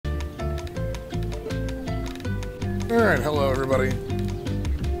Alright, hello everybody.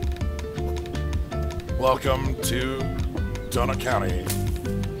 Welcome to Donut County.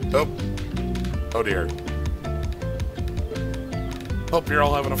 Oh dear. Hope you're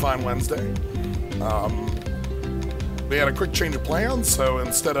all having a fine Wednesday. We had a quick change of plans, so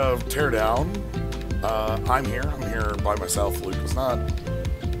instead of teardown, I'm here by myself, Luke was not,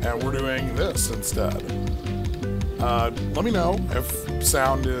 and we're doing this instead. Let me know if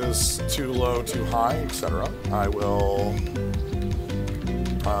sound is too low, too high, etc. I will,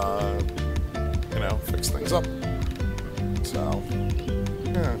 fix things up. So,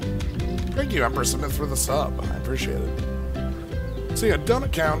 yeah. Thank you, Empress Smith, for the sub. I appreciate it. So yeah,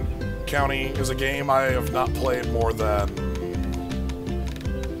 Donut County is a game I have not played more than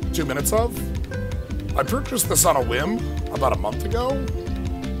 2 minutes of. I purchased this on a whim about a month ago,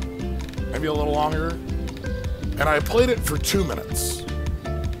 maybe a little longer, and I played it for 2 minutes.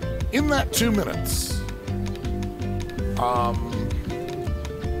 In that 2 minutes,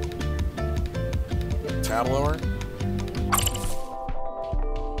 tad lower.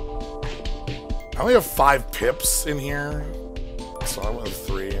 I only have 5 pips in here, so I went with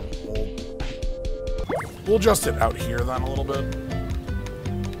 3. We'll adjust it out here then a little bit,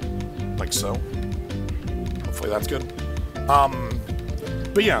 like so. Hopefully that's good.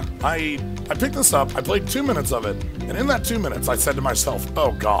 But yeah, I picked this up. I played 2 minutes of it, and in that 2 minutes, I said to myself,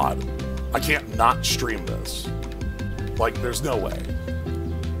 "Oh God, I can't not stream this. Like, there's no way.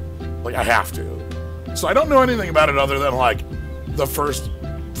 Like, I have to." So I don't know anything about it other than like the first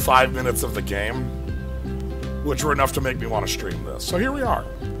 5 minutes of the game, which were enough to make me want to stream this. So here we are.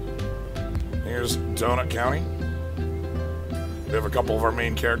 Here's Donut County. We have a couple of our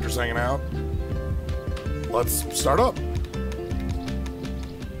main characters hanging out. Let's start up.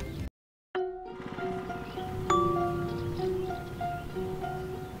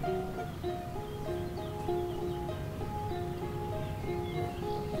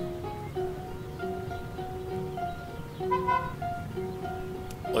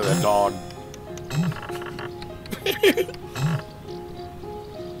 Look at that dog.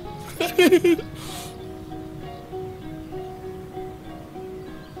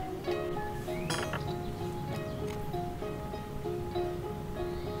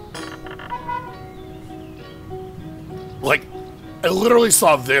 Like, I literally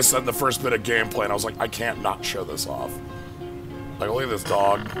saw this in the first bit of gameplay, and I was like, I can't not show this off. Like, look at this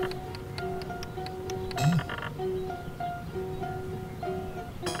dog.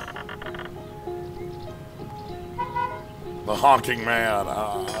 The honking man.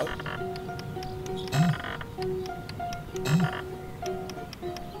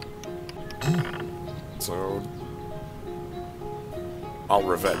 So, I'll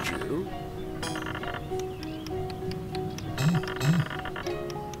revenge you.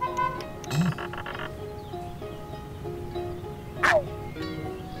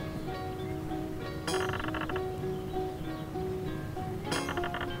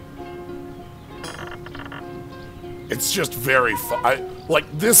 It's just very fun. Like,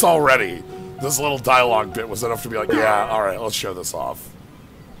 this already, this little dialogue bit was enough to be like, yeah, alright, let's show this off.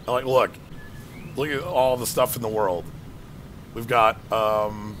 And like, look at all the stuff in the world. We've got, I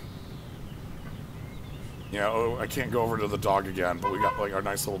can't go over to the dog again, but we got, like, our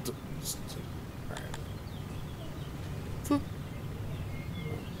nice little... Boop.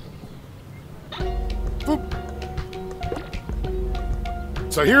 Boop.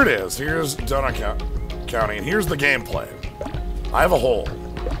 So here it is. Here's Donut County, and here's the gameplay. I have a hole.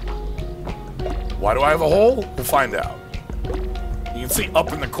 Why do I have a hole? We'll find out. You can see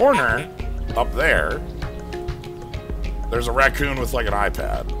up in the corner, up there, there's a raccoon with like an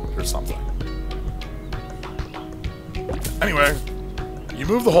iPad or something. Anyway, you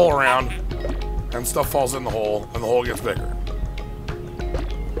move the hole around, and stuff falls in the hole, and the hole gets bigger.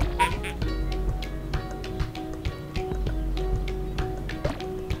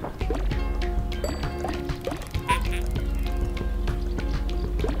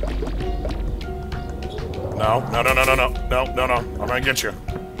 No. I'm gonna get you.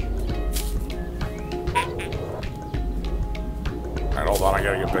 Alright, hold on, I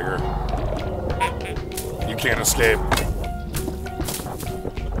gotta get bigger. You can't escape.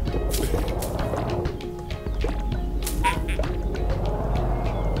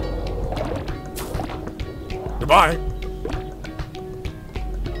 Goodbye.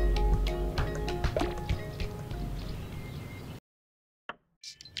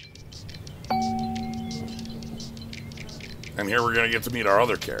 And here we're gonna get to meet our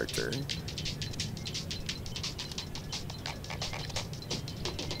other character.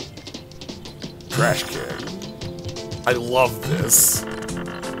 Trash can. I love this.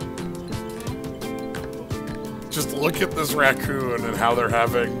 Just look at this raccoon and how they're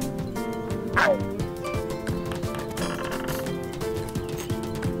having...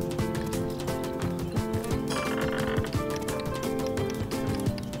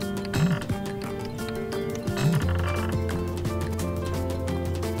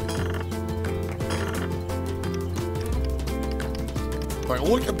 Like,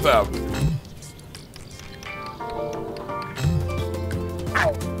 look at them.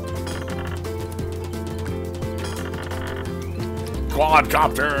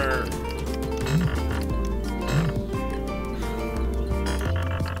 Quadcopter!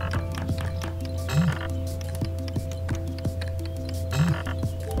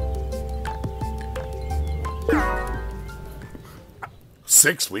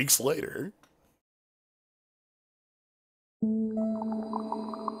 Six weeks later.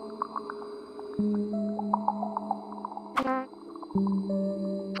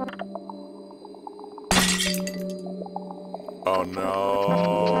 Oh no.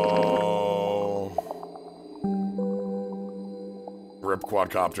 Rip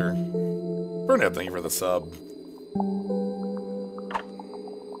quadcopter. Burnett, thank you for the sub.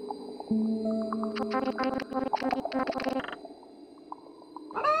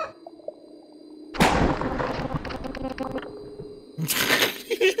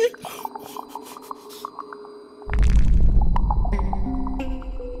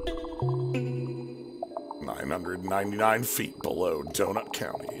 .999 feet below Donut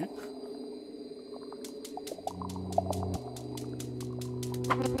County.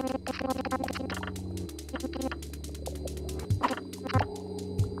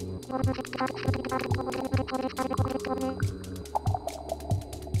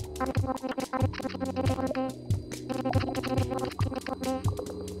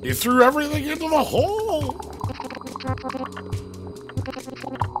 You threw everything into the hole!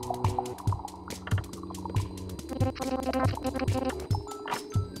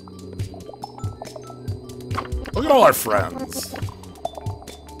 Look at all our friends.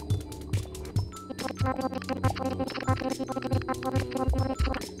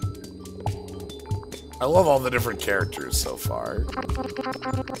 I love all the different characters so far.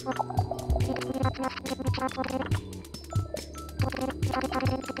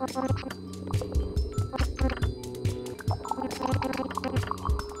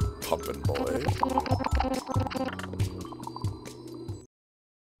 Pumpin' boy.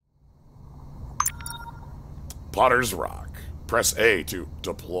 Potter's Rock. Press A to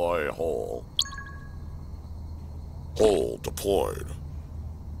deploy hole. Hole deployed.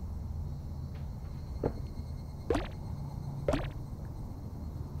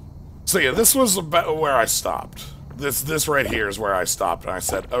 So yeah, this was about where I stopped. This right here is where I stopped, and I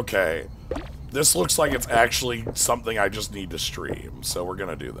said, okay, this looks like it's actually something I just need to stream, so we're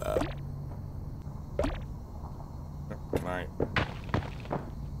gonna do that. Can I...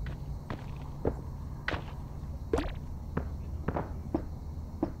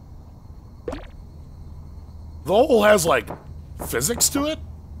 The hole has, like, physics to it.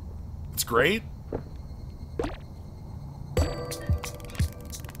 It's great.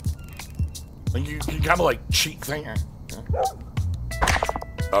 Like, you kind of, like, cheat thing.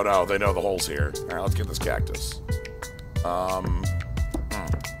 Oh, no, they know the hole's here. All right, let's get this cactus.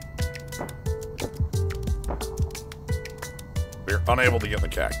 We're unable to get the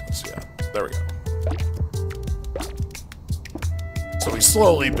cactus. Yeah, there we go. So we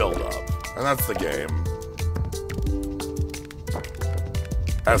slowly build up, and that's the game.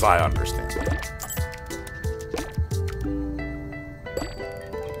 As I understand it.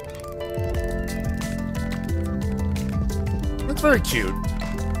 It's very cute.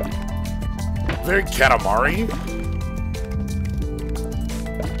 Very Katamari.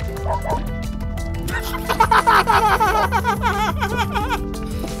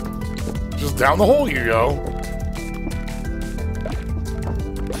 Just down the hole you go.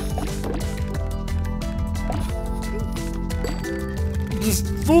 Just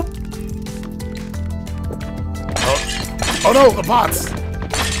boop. Oh no, the bots.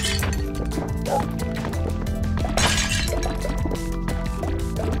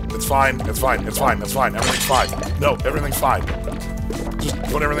 It's fine. It's fine. It's fine. It's fine. Everything's fine. No, everything's fine. Just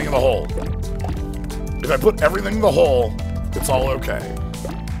put everything in the hole. If I put everything in the hole, it's all okay.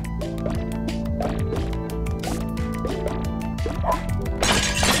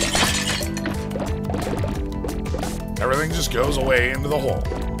 Everything just goes away into the hole.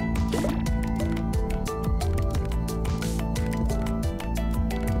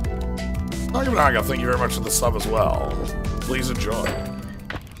 Naga, thank you very much for the sub as well. Please enjoy.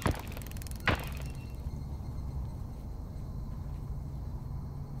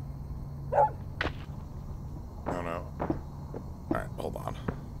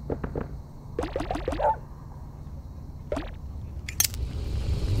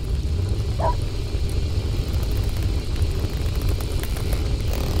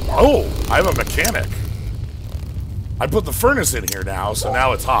 Oh, I have a mechanic. I put the furnace in here now, so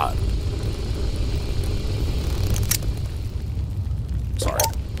now it's hot. Sorry,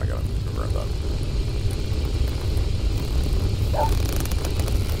 I gotta grab that.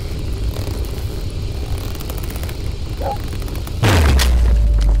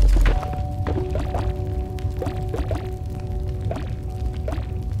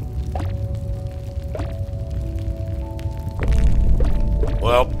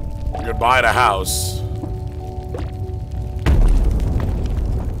 Well, goodbye to house.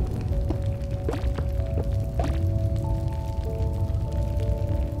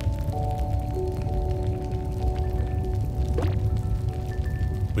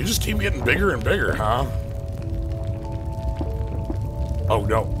 We just keep getting bigger and bigger, huh? Oh,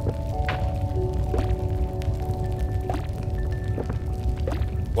 no.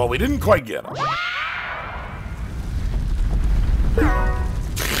 Well, we didn't quite get him.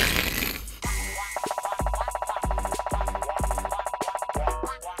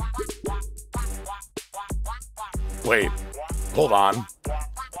 Wait, hold on.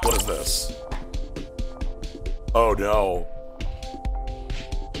 What is this? Oh, no.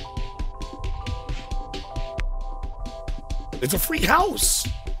 It's a free house.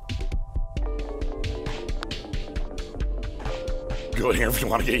 Go in here if you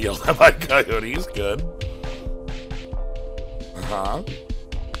want to get yelled at by coyotes. Good. Uh-huh.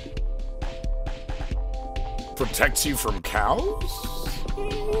 Protects you from cows?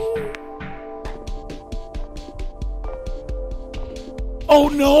 Oh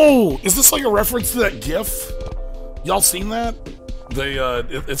no! Is this like a reference to that GIF? Y'all seen that?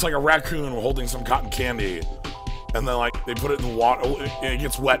 It's like a raccoon holding some cotton candy. And then, like, they put it in the water, and it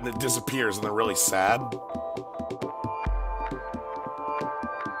gets wet and it disappears, and they're really sad.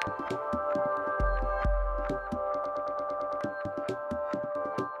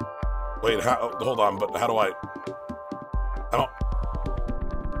 Wait, hold on, but how do I don't...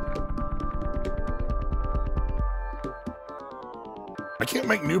 I can't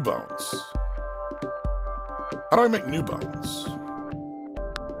make new bones. How do I make new bones?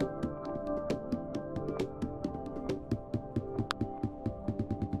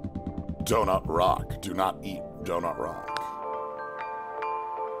 Donut rock. Do not eat donut rock.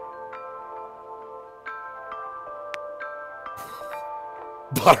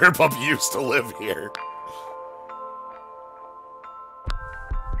 Butterpup used to live here.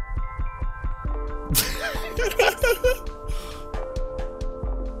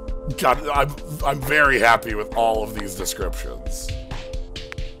 God, I'm very happy with all of these descriptions.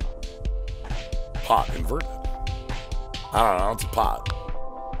 Pot inverted. I don't know, it's a pot.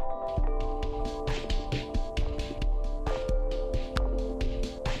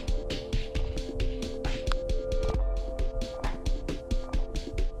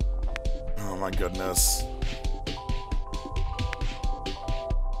 Oh my goodness.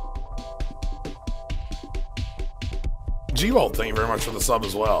 G-Walt, thank you very much for the sub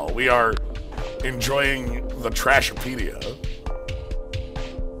as well. We are enjoying the trashopedia.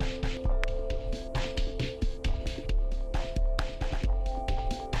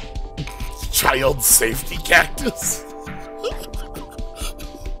 Child safety cactus.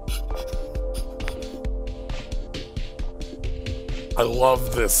 I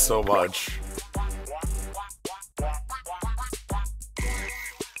love this so much.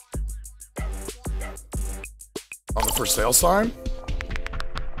 On the for sale sign?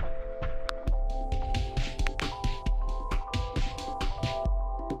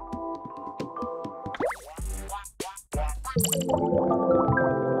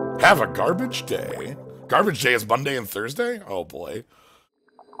 Have a garbage day? Garbage day is Monday and Thursday? Oh boy.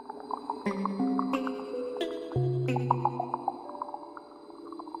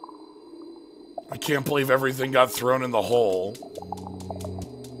 I can't believe everything got thrown in the hole.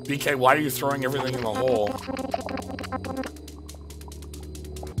 BK, why are you throwing everything in the hole?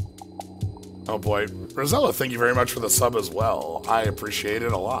 Oh boy. Rosella, thank you very much for the sub as well. I appreciate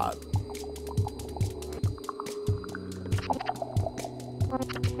it a lot.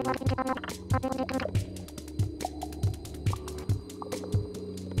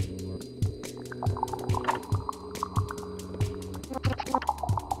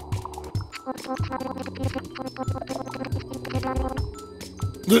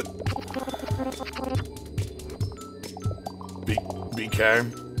 BK.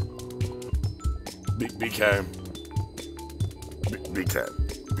 BK. BK.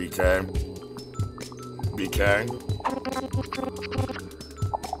 BK. BK.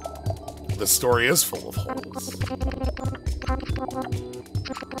 The story is full of holes.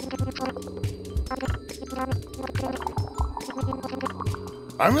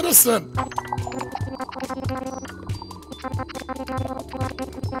 I'm innocent.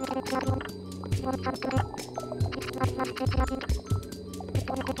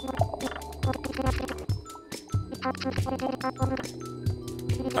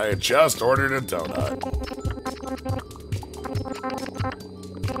 I just ordered a donut.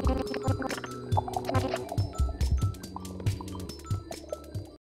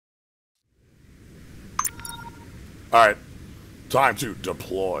 Alright. Time to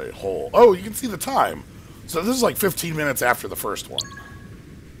deploy hole. Oh, you can see the time. So this is like 15 minutes after the first one.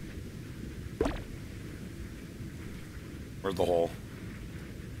 Where's the hole?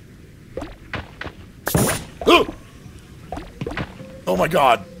 Oh! Oh my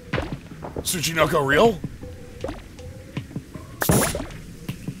god. Tsuchinoko real?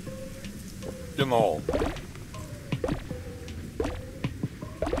 Get in the hole.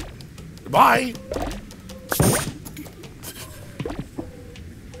 Goodbye!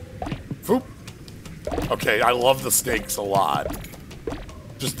 Foop. Okay, I love the snakes a lot.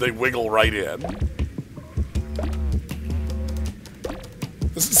 Just they wiggle right in.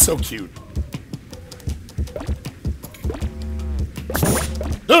 This is so cute.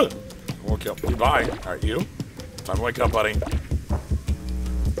 Woke up. Goodbye. Alright, you. Time to wake up, buddy.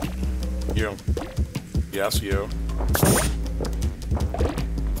 You. Yes, you.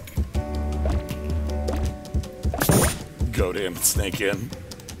 Goat in, snake in.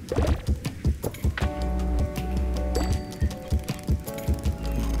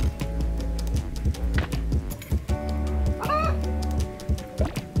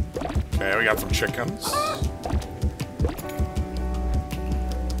 Okay, we got some chickens.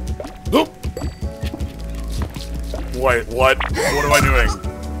 Oop! Wait, what? What am I doing?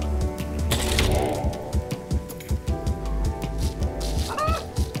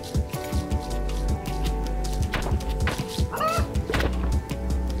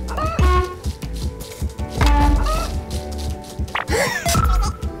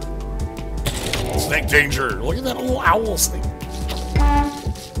 Snake danger. Look at that little owl snake.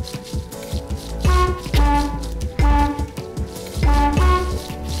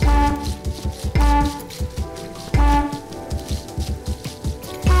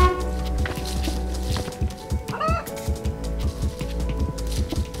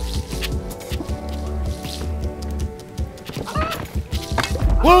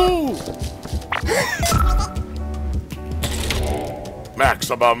 Woo!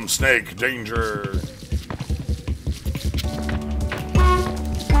 Maximum snake danger.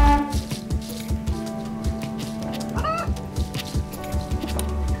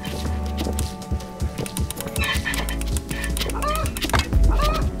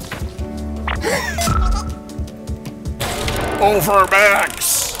 Over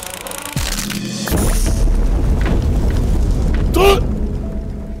max.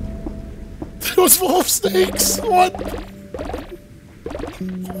 It was full of snakes. What?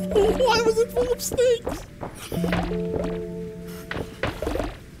 Why was it full of snakes?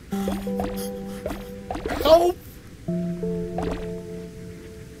 Help!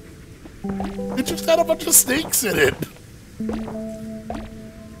 It just had a bunch of snakes in it.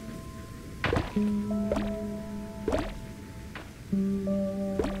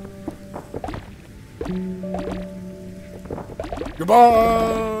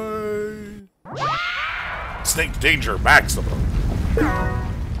 Goodbye! Snake danger maximum.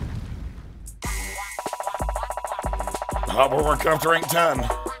 We're working up to rank 10.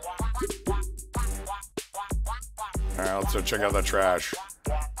 Alright, let's go check out that trash.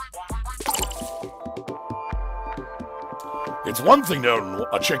 It's one thing to own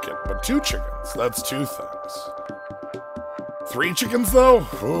a chicken, but 2 chickens, that's 2 things. 3 chickens, though?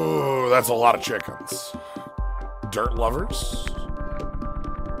 Ooh, that's a lot of chickens. Dirt lovers?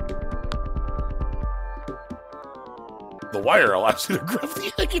 The wire allows you to grab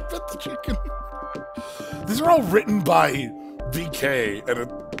the egg and pet the chicken. These are all written by BK and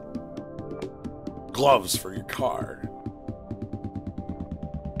gloves for your car.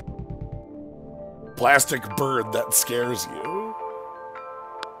 Plastic bird that scares you.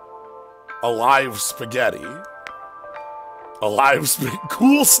 Alive spaghetti.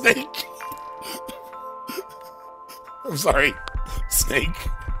 Cool snake. I'm sorry. Snake.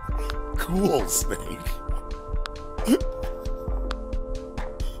 Cool snake.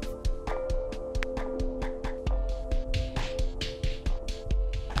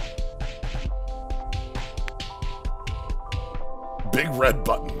 Big red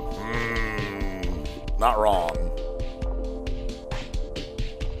button. Not wrong.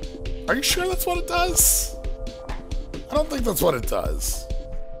 Are you sure that's what it does? I don't think that's what it does.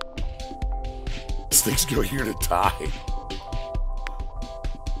 Snakes go here to die.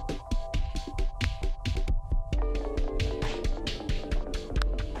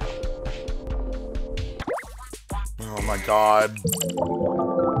 my god.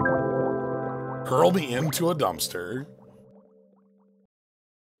 Hurl me into a dumpster.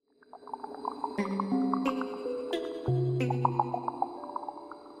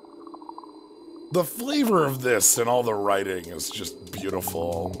 The flavor of this and all the writing is just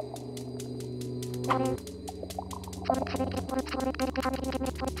beautiful.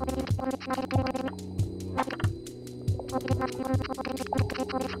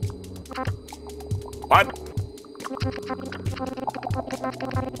 What?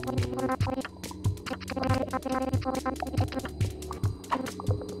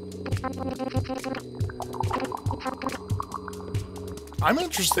 I'm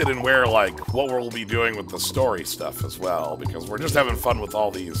interested in where, like, what we'll be doing with the story stuff as well, because we're just having fun with all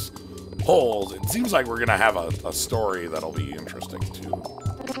these holes. It seems like we're gonna have a story that'll be interesting too,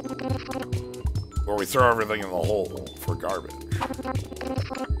 where we throw everything in the hole for garbage.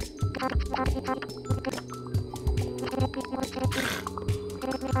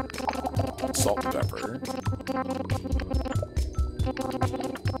 Salt and pepper.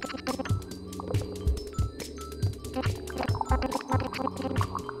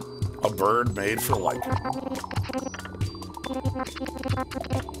 A bird made for like.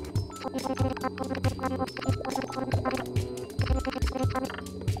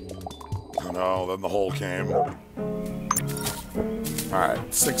 Oh no, then the hole came.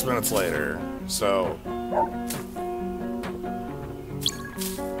 Alright, 6 minutes later. So.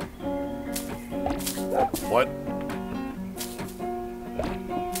 What?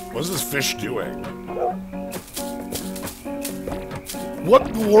 What is this fish doing? What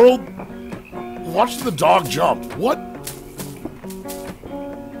in the world? Watch the dog jump. What?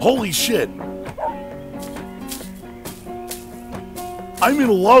 Holy shit. I'm in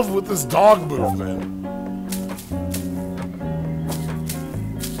love with this dog movement.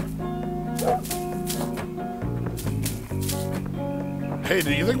 Hey,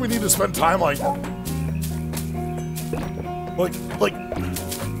 do you think we need to spend time like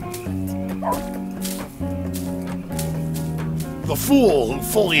the fool who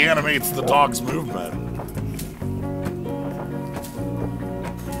fully animates the dog's movement?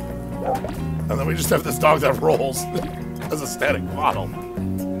 And then we just have this dog that rolls as a static model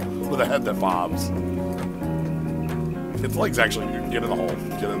with a head that bobs. Its legs actually get in the hole.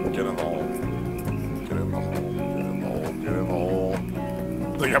 Get in the hole. Get in the hole. Get in the hole. Get in the hole.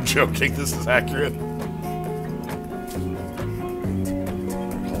 I think I'm joking. This is accurate.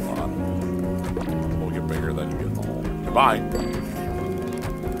 Hold on. We'll get bigger, then you get in the hole. Goodbye.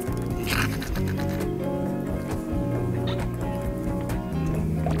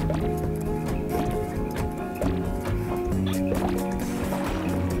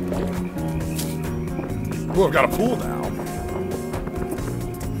 Ooh, I've got a pool now.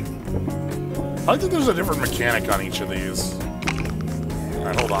 I think there's a different mechanic on each of these.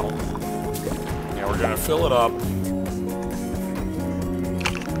 Alright, hold on. Yeah, we're gonna fill it up.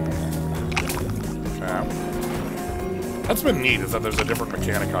 Okay. That's been neat, is that there's a different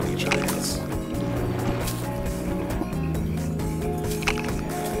mechanic on each of these.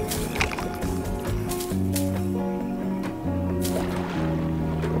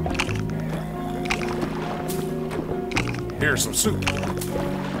 Here's some soup.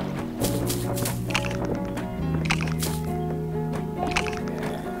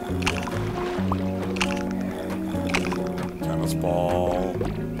 Tennis ball.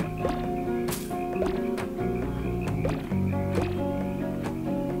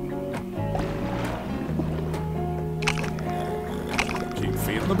 Keep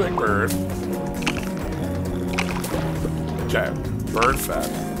feeding the big bird. Okay, bird fed.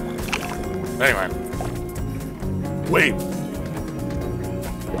 Anyway. Wait.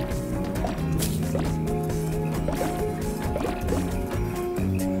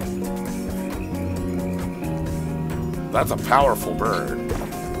 That's a powerful bird.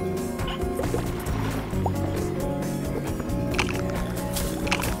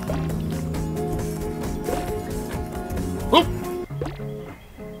 Whoop.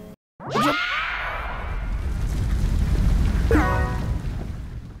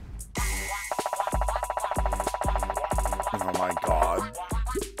 Oh my god.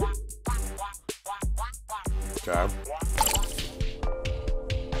 Okay.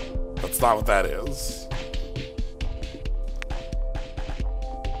 That's not what that is.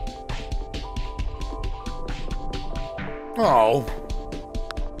 Oh.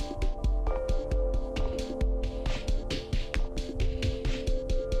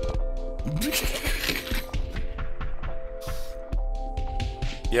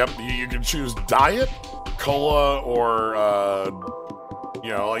 Yep, you can choose diet, cola, or,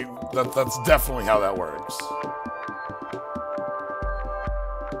 you know, like, that's definitely how that works.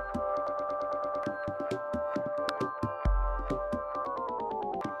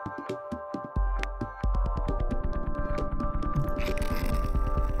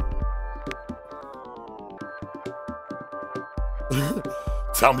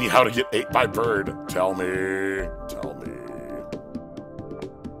 Tell me how to get ate by bird. Tell me. Tell me.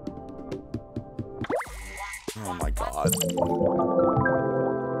 Oh my god.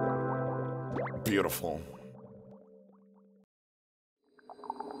 Beautiful.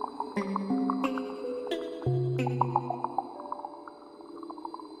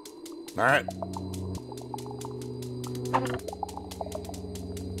 All right.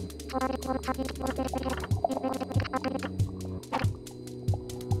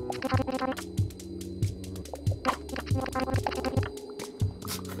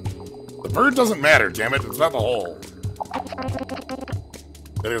 The bird doesn't matter, damn it. It's about the hole.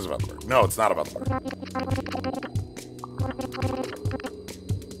 It is about the bird. No, it's not about the bird.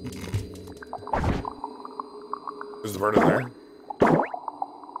 Is the bird in there?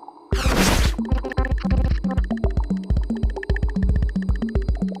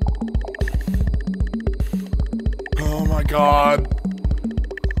 Oh my god.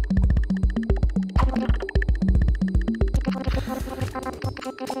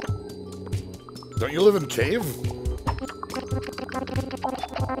 Don't you live in a cave?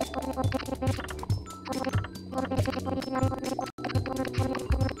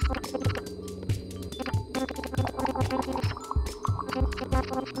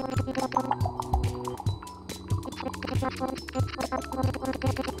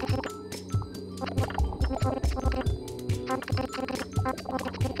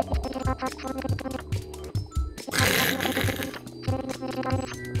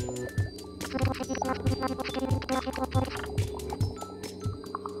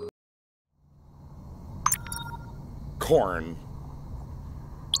 Corn.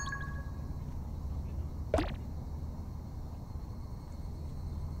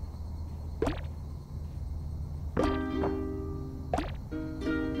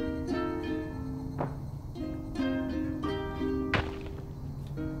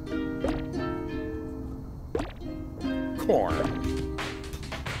 Corn.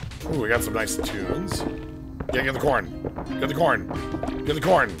 Ooh, we got some nice tunes. Yeah, get the corn. Get the corn. Get the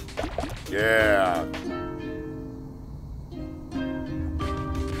corn. Yeah.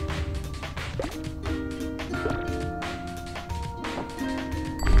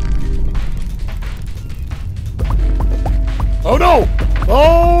 Oh no!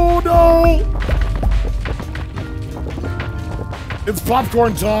 Oh no! It's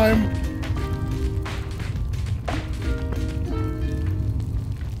popcorn time!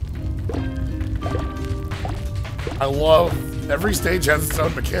 I love every stage has its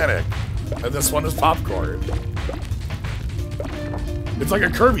own mechanic, and this one is popcorn. It's like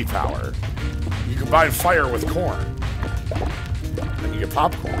a Kirby power. You combine fire with corn, and you get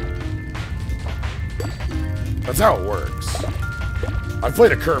popcorn. That's how it works. I've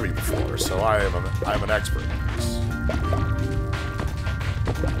played a Kirby before, so I'm an expert in this.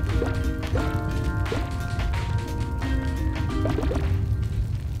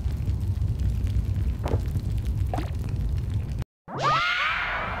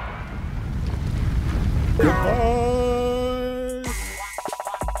 Goodbye.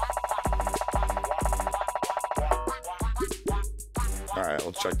 All right,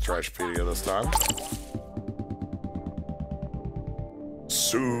 let's check Trashopedia this time.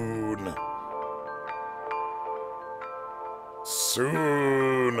 Soon.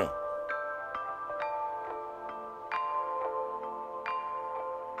 Soon.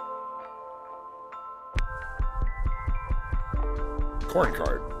 Corn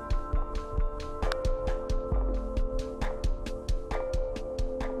card.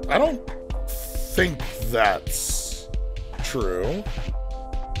 I don't think that's true.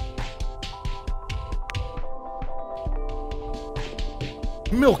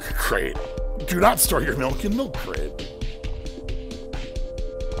 Milk crate. Do not store your milk in milk crate.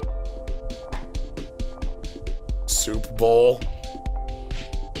 Soup bowl.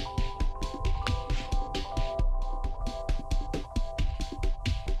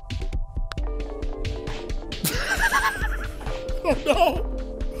 Oh no!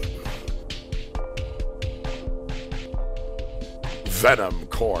 Venom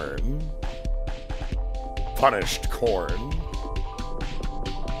corn. Punished corn.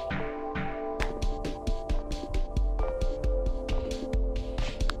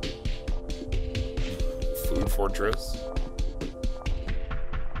 Food fortress.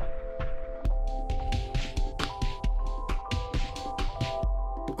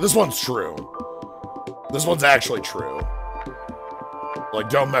 This one's true. This one's actually true. Like,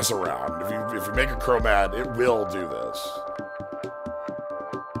 don't mess around. If you make a crow mad, it will do this.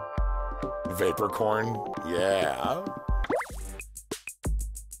 Vapor corn? Yeah.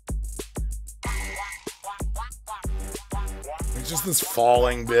 just this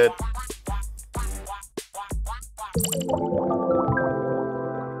falling bit.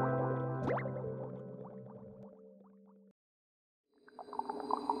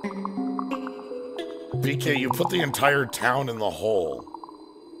 BK, you put the entire town in the hole.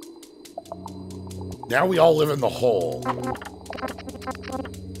 Now we all live in the hole.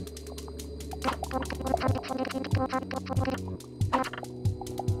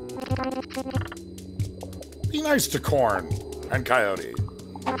 Be nice to Corn and Coyote.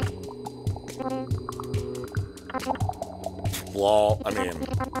 Lol, I mean...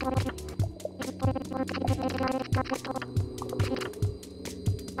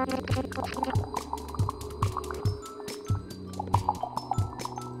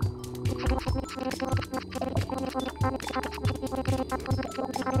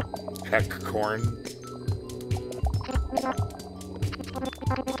 Heck, Corn.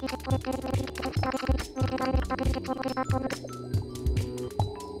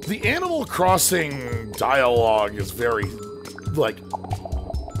 The Animal Crossing dialogue is very, like...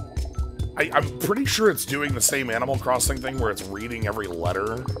 I'm pretty sure it's doing the same Animal Crossing thing where it's reading every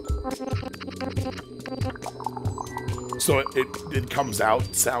letter. So it comes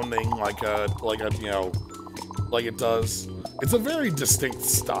out sounding like a, you know, like it does. It's a very distinct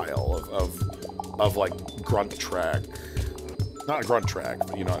style of like grunt track. Not a grunt track,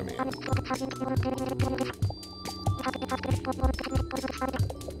 but you know what I mean.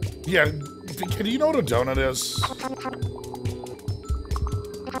 Yeah, do you know what a donut is?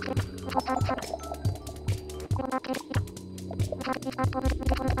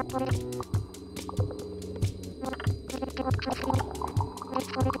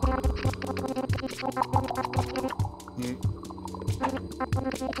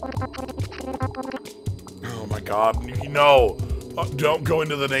 Oh my god, no! Don't go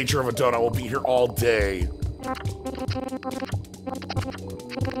into the nature of a donut, we'll be here all day.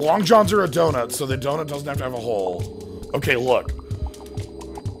 Long johns are a donut, so the donut doesn't have to have a hole. Okay, look.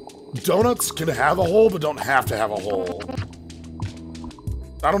 Donuts can have a hole, but don't have to have a hole.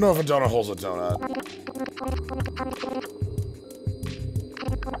 I don't know if a donut hole's a donut.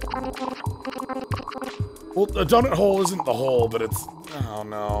 Well, a donut hole isn't the hole, but it's... Oh,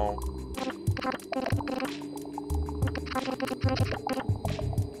 no.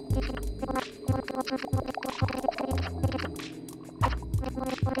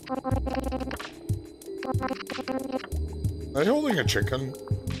 Are you holding a chicken?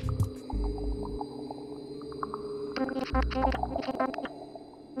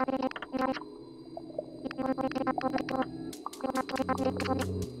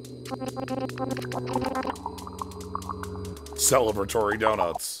 Celebratory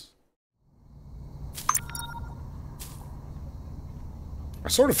donuts. I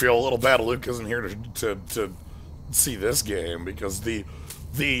sort of feel a little bad Luke isn't here to see this game, because the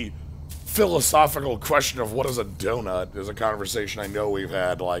philosophical question of what is a donut is a conversation I know we've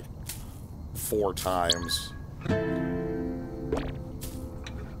had like 4 times.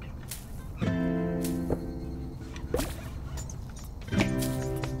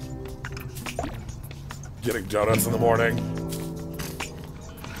 Getting donuts in the morning.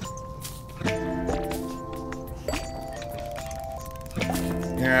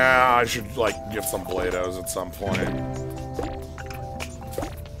 Yeah, I should, like, get some Play-Dohs at some point.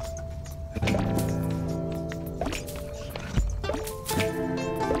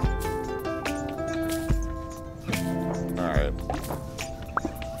 Alright.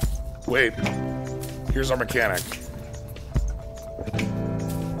 Wait. Here's our mechanic.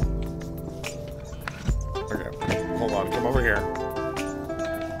 Okay. Hold on. Come over here.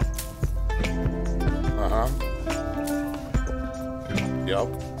 Uh-huh. Yep.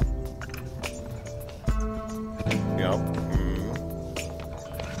 Yep.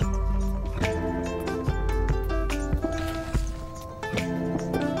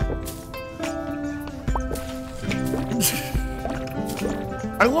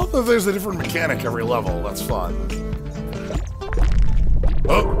 I love that there's a different mechanic every level. That's fun.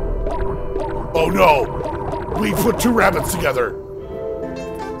 Oh! Oh no! We put 2 rabbits together!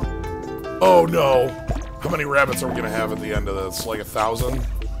 Oh no! How many rabbits are we gonna have at the end of this? Like 1,000?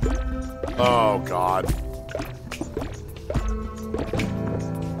 Oh god.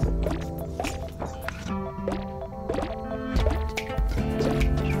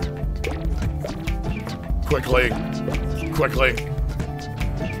 Quickly. Quickly.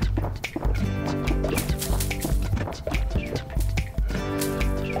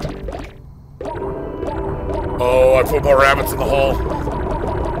 Oh, I put more rabbits in the hole.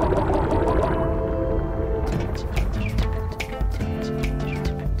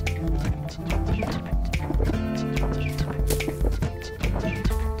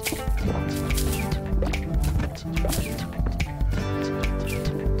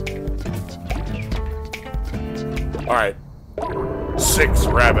 Alright. 6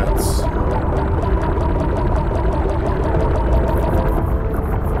 rabbits.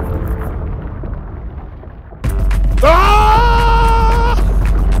 Ah!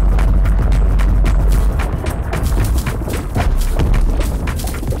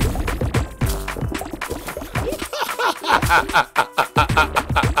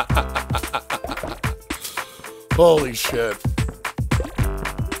 Holy shit.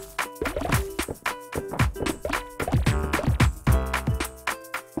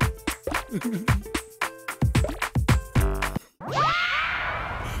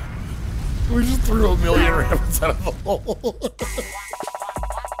 We just threw a million rabbits out of the hole.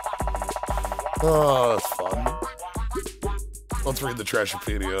 Oh, that's fun. Let's read the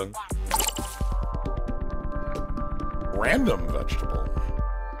trashopedia. Random vegetable.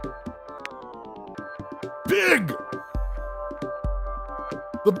 Big!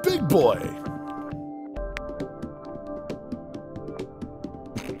 The big boy.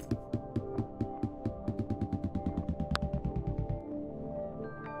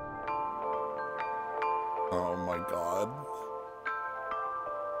 Oh my god.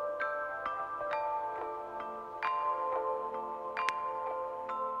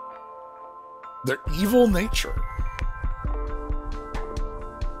 Their evil nature.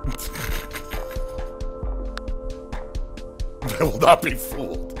 I will not be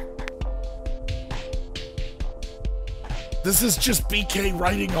fooled. This is just BK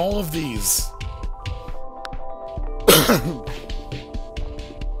writing all of these.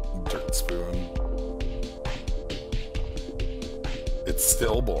 Dirt spoon. It's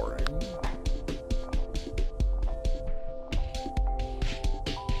still boring.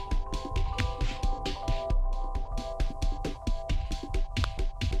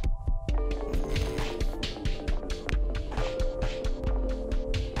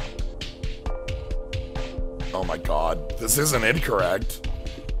 Oh my god, this isn't incorrect.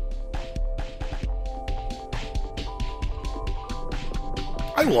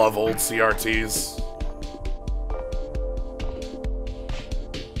 I love old CRTs.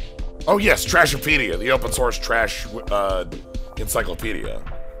 Oh yes, Trashopedia, the open source trash encyclopedia.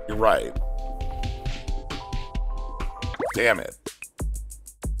 You're right. Damn it.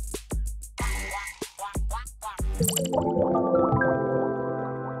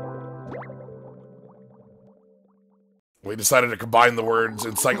 We decided to combine the words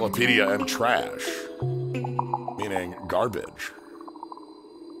encyclopedia and trash, meaning garbage.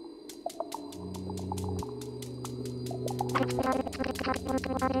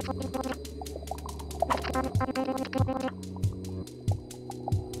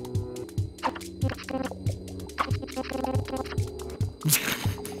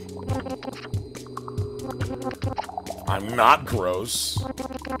 I'm not gross.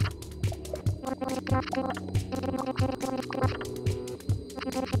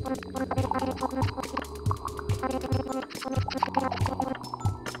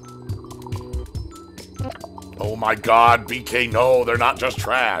 Oh my god, BK, no, they're not just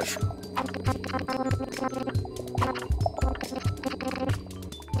trash.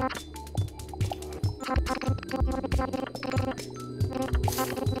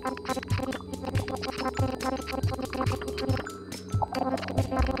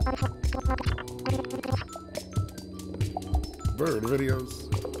 Bird videos.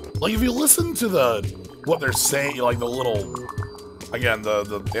 Like, if you listen to what they're saying, like the little, again,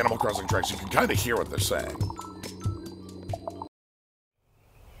 the Animal Crossing tracks, you can kind of hear what they're saying.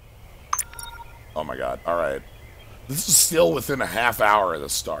 Oh my god, alright. This is still within a half hour of the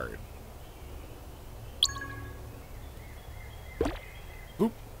start.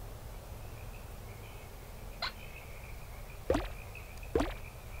 Oop.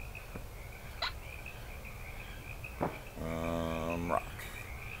 Rock.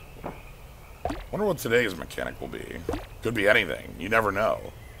 Wonder what today's mechanic will be. Could be anything. You never know.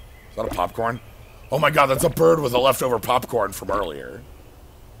 Is that a popcorn? Oh my god, that's a bird with a leftover popcorn from earlier.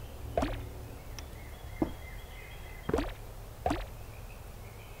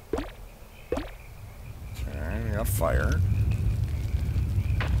 Okay, we got fire.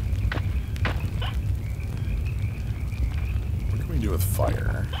 What can we do with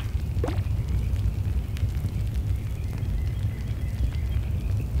fire?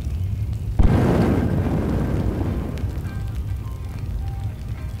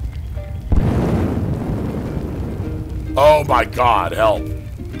 Oh my god, help.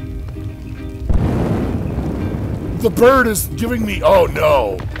 The bird is giving me... Oh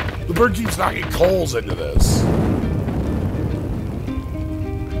no. The bird keeps knocking coals into this.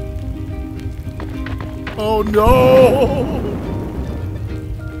 Oh no.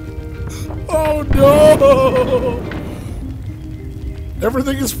 Oh no.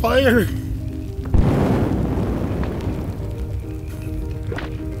 Everything is fire.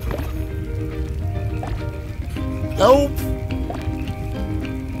 Help!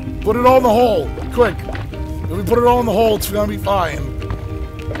 Put it all in the hole, quick. If we put it all in the hole, it's gonna be fine.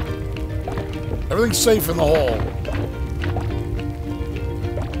 Everything's safe in the hole.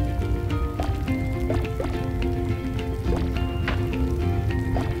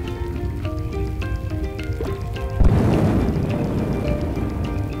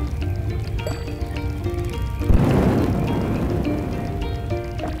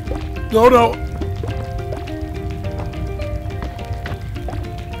 No, no.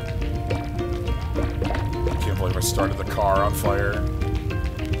 Can't believe I started the car on fire.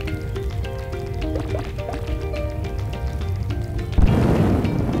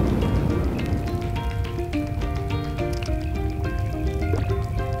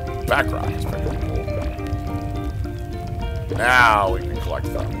 Back rock is pretty cool. Now we can collect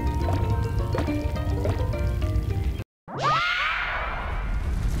them.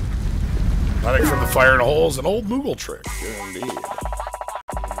 Hiding from the fire in a hole is an old Moogle trick. Indeed.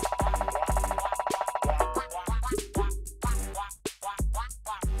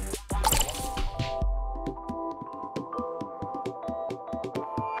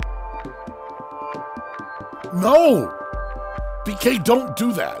 No! BK, don't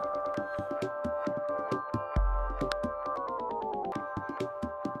do that.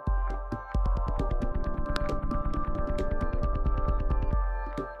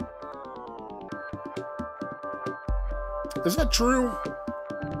 Is that true?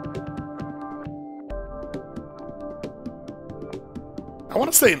 I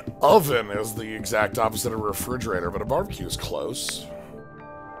want to say an oven is the exact opposite of a refrigerator, but a barbecue is close.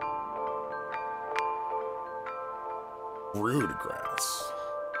 Rude grass.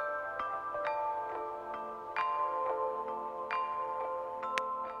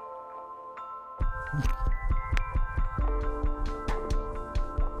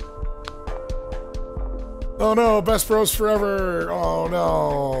 Oh no, best bros forever. Oh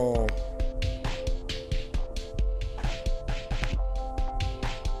no.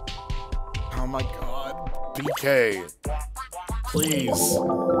 Oh my god. BK. Please.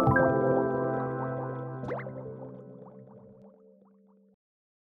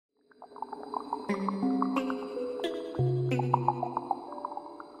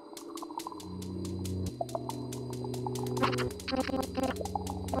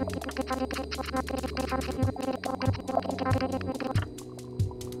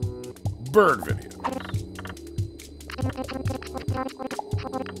 Bird video.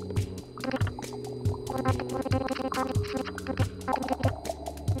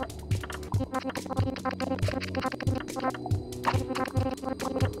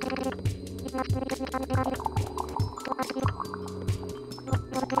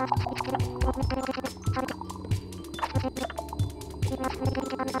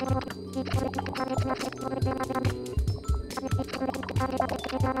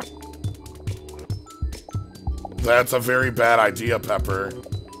 That's a very bad idea, Pepper.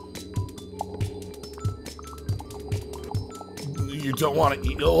 You don't want to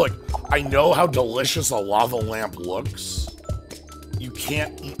eat. Look, I know how delicious a lava lamp looks. You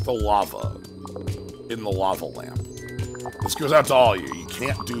can't eat the lava in the lava lamp. This goes out to all you. You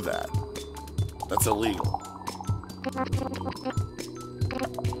can't do that. That's illegal.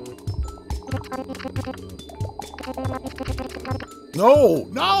 No!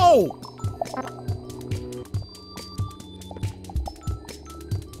 No!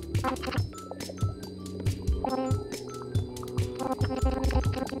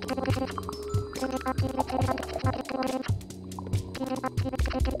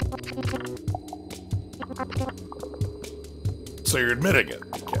 So you're admitting it.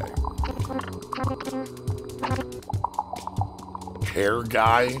 Okay. Hair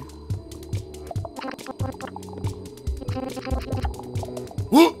guy?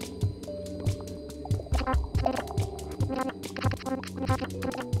 Whoa!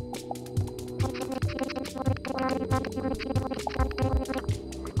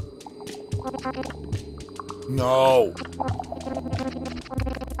 No.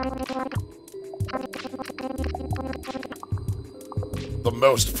 The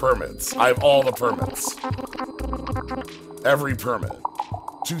most permits. I have all the permits. Every permit.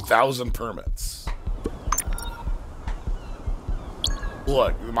 2,000 permits.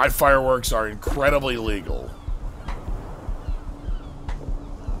 Look, my fireworks are incredibly legal.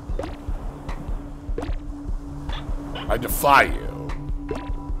 I defy you.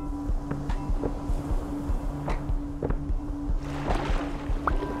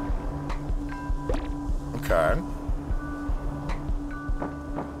 Okay.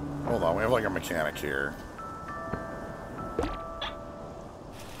 have like a mechanic here.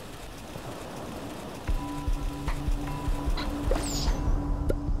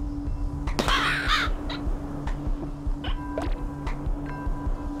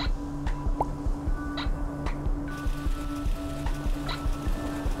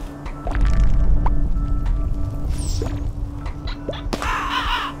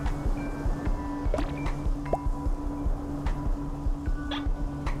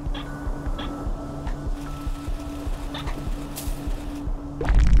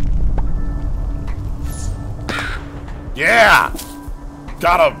 Yeah!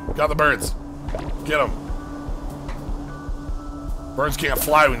 Got him! Got the birds. Get them. Birds can't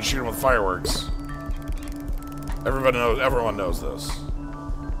fly when you shoot them with fireworks. Everyone knows this.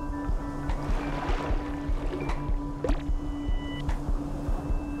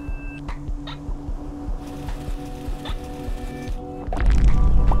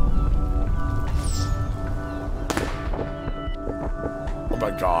 Oh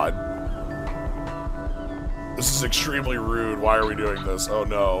my god. This is extremely rude. Why are we doing this? Oh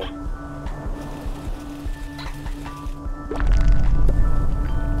no.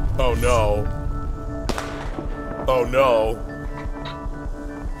 Oh no. Oh no.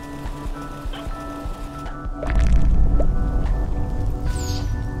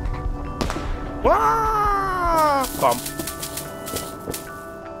 Wah! Bump.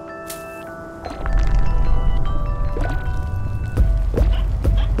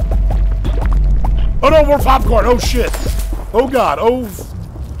 Oh no, more popcorn! Oh shit! Oh god, oh...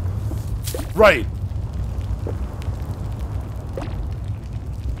 Right.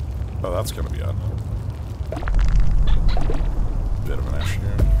 Oh, that's gonna be a bit of an issue.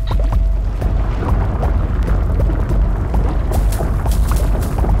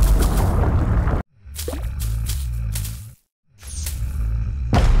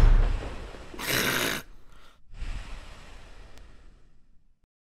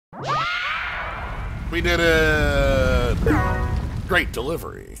 We did it! Great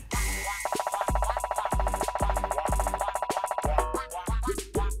delivery.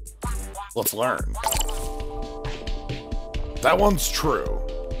 Let's learn. That one's true.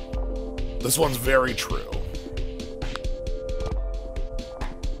 This one's very true.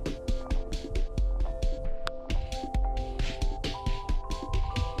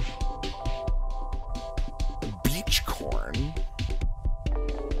 Beach corn?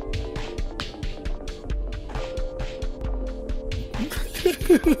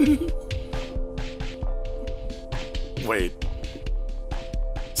 Wait.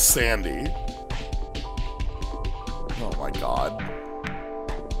 Sandy. Oh my god.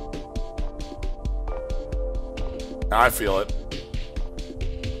 I feel it.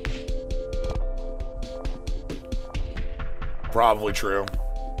 Probably true.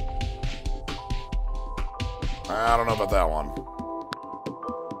 I don't know about that one.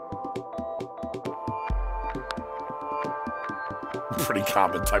 Pretty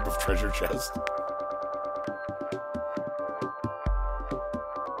common type of treasure chest.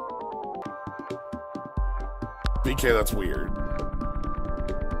 BK, that's weird.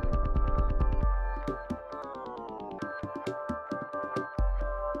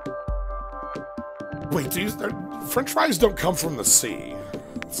 Wait, French fries don't come from the sea.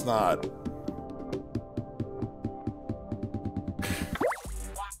 It's not...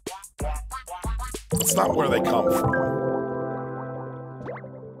 It's not where they come from.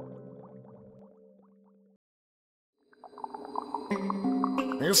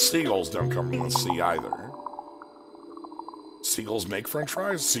 I guess seagulls don't come from the sea either. Seagulls make French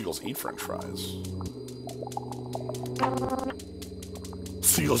fries? Seagulls eat French fries.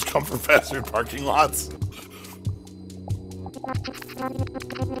 Seagulls come from fast food parking lots.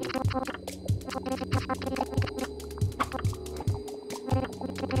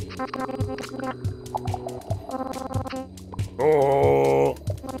 Oh.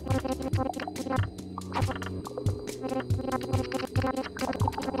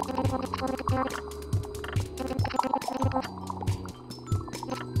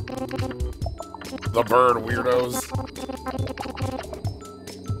 The bird weirdos.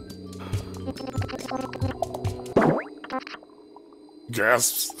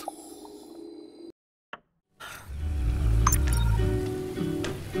 Gasps.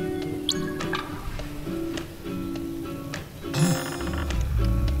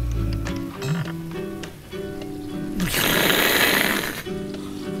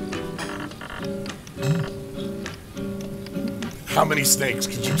 How many snakes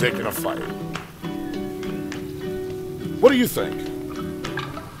could you take in a fight? What do you think?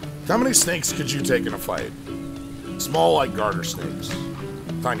 How many snakes could you take in a fight? Small like garter snakes.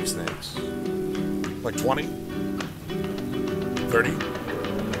 Tiny snakes. Like 20? 30?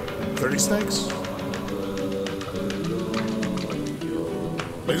 30 snakes?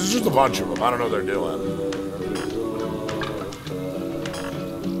 Like, there's just a bunch of them. I don't know what they're doing.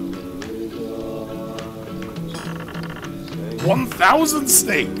 $1,000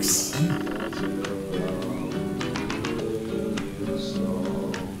 snakes!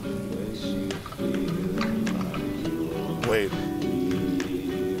 Wait.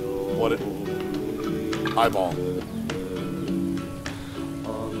 What it... Eyeball.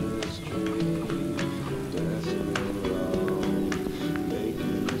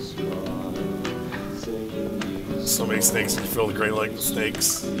 So many snakes, you feel the Great Lake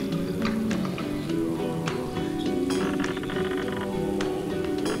snakes.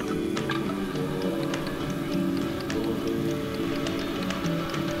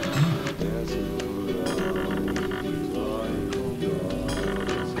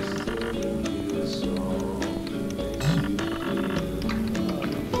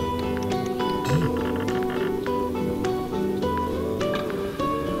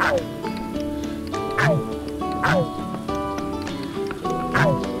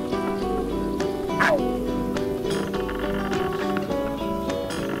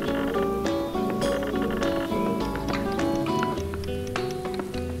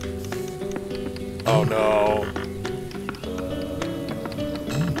 Oh no.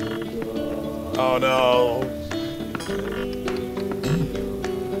 Oh no.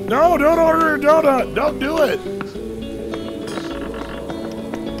 No, don't order a donut. Don't do it.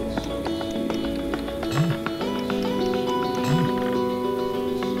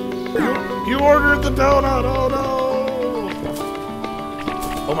 You ordered the donut. Oh no.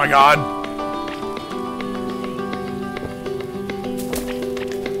 Oh my God.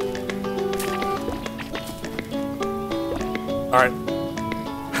 All right.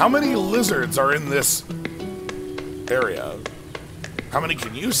 How many lizards are in this area? How many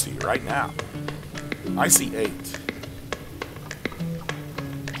can you see right now? I see 8.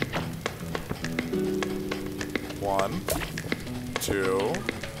 1, 2,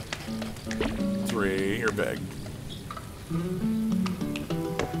 3. You're big.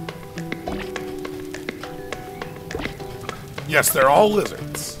 Yes, they're all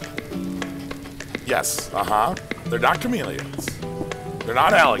lizards. Yes, they're not chameleons. They're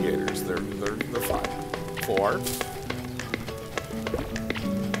not alligators. They're fine. 4,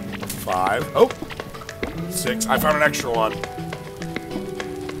 5. Oh, 6. I found an extra one.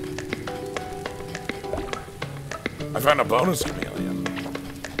 I found a bonus chameleon.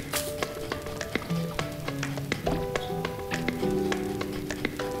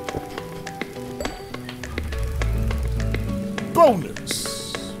 Bonus.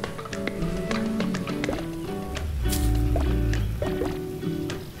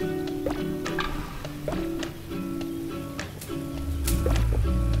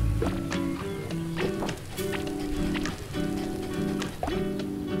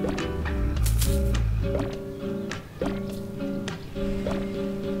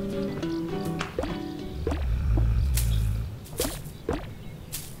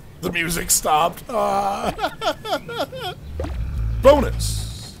 The music stopped.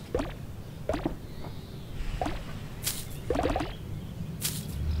 Bonus.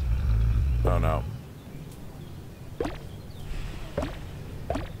 Oh no.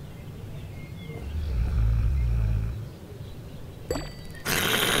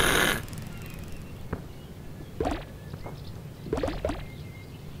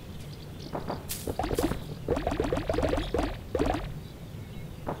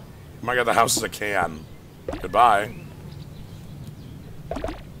 Oh my God, the house is a can. Goodbye.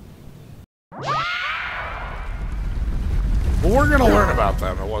 Well, we're gonna learn about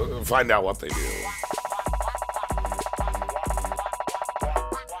them and find out what they do.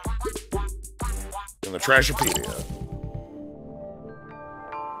 In the trashopedia.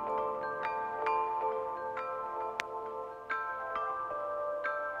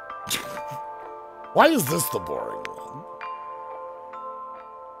 Why is this the boring one?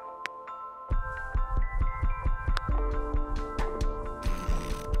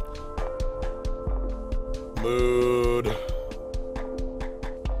 Mood.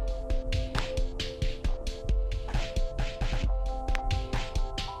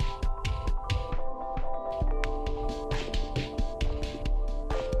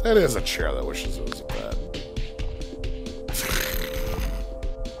 That is a chair that wishes it was a bed.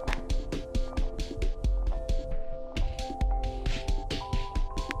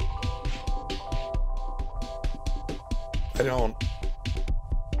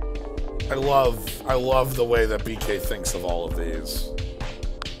 I love the way that BK thinks of all of these.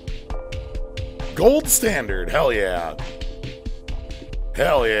 Gold standard. Hell yeah.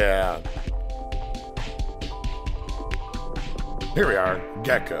 Hell yeah. Here we are.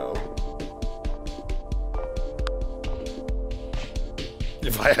 Gecko.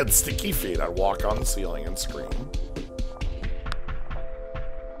 If I had sticky feet, I'd walk on the ceiling and scream.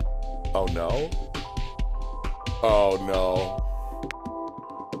 Oh no. Oh no.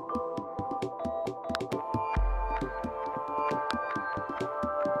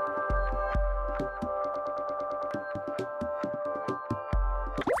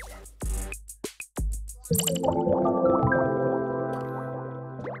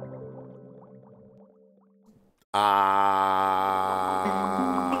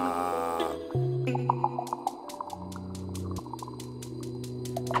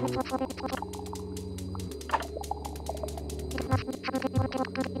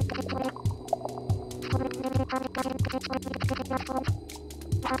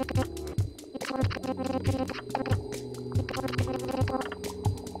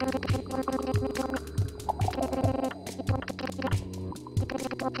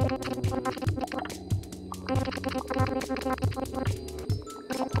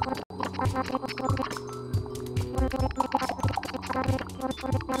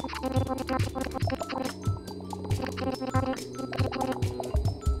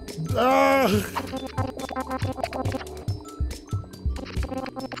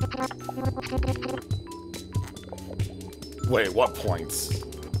 Wait, what points?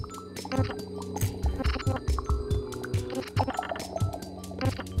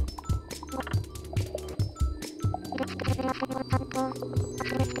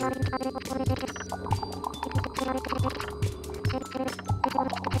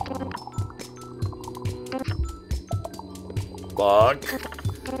 Fuck.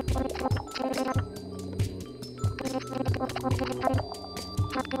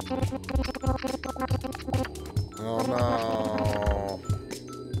 Oh no.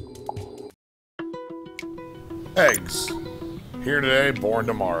 Eggs. Here today, born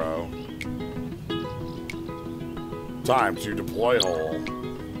tomorrow. Time to deploy hole.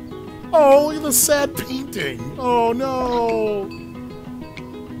 Oh, look at the sad painting. Oh no.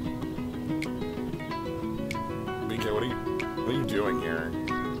 BK, what are you doing here?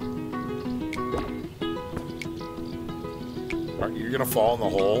 Are you gonna fall in the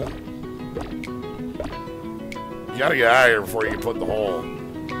hole? You gotta get out of here before you can put in the hole.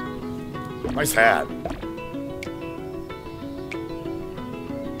 Nice hat.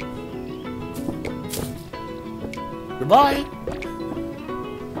 Goodbye.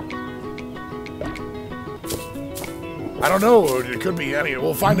 I don't know. It could be any.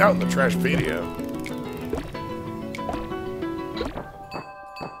 We'll find out in the trashopedia.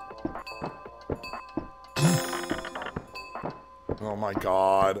 Oh my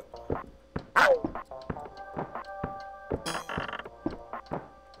god.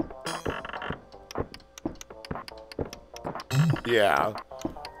 Yeah.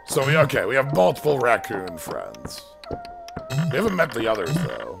 So we have multiple raccoon friends. We haven't met the others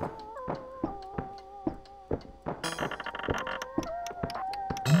though.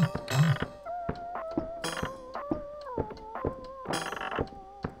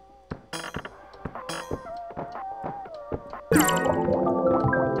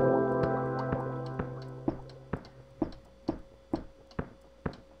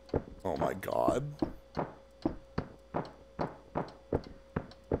 Oh my god.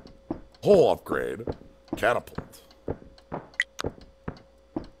 Whole upgrade. Catapult.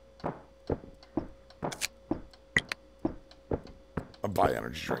 I'll buy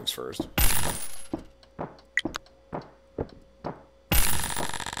energy drinks first.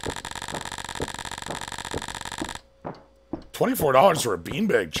 $24 for a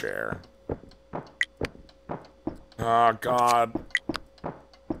beanbag chair. Oh god.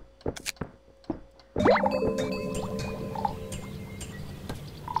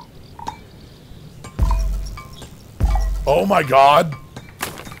 Oh my god.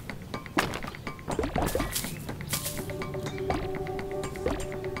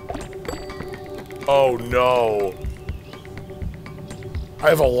 Oh no. I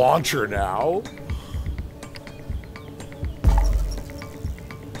have a launcher now.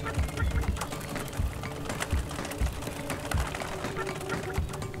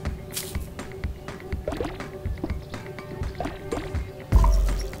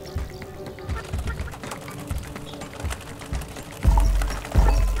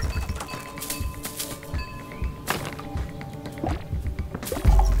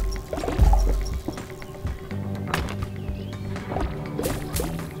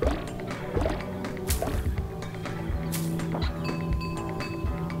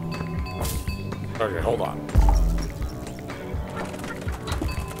 Okay, hold on.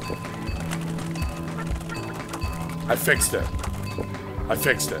 I fixed it. I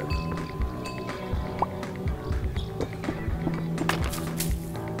fixed it.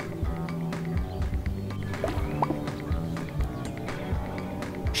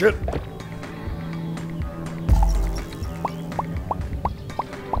 Shit.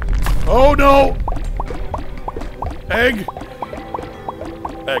 Oh no! Egg!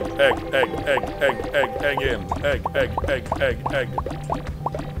 Egg in. Egg.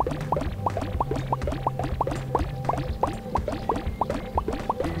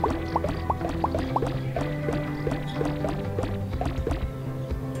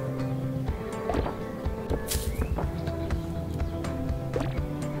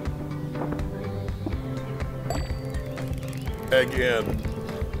 Egg in.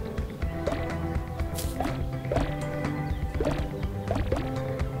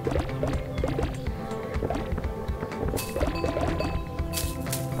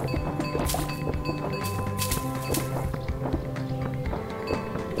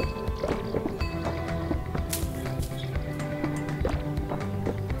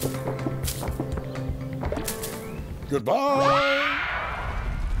 Goodbye.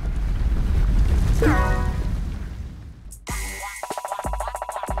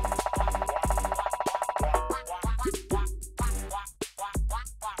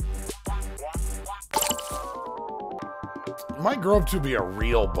 Might grow up to be a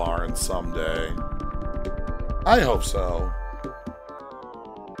real barn someday. I hope so.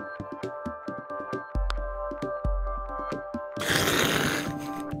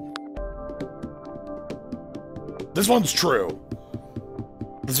 This one's true.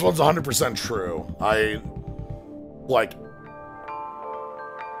 This one's 100% true. Like,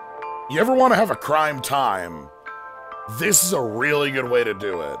 you ever want to have a crime time? This is a really good way to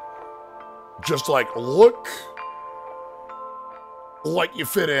do it. Just like, look like you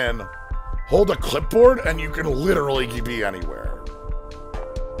fit in, hold a clipboard, and you can literally be anywhere.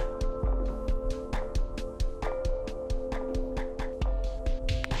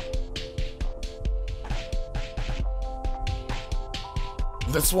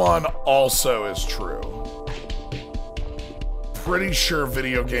 This one also is true. Pretty sure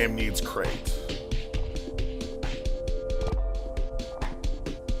video game needs crate.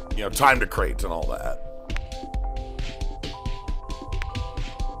 You know, time to crate and all that.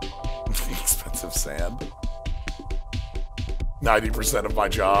 Expensive sand. 90% of my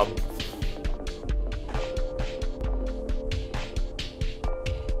job.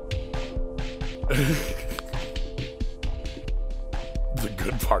 The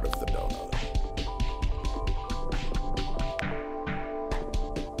good part of the donut.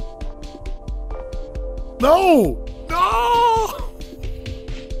 No! No!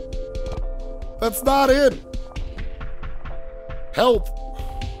 That's not it. Help.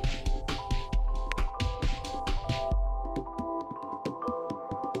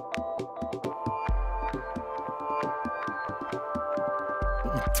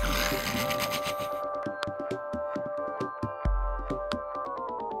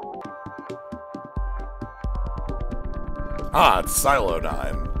 Ah, it's Silo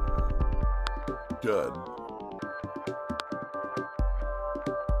 9. Good.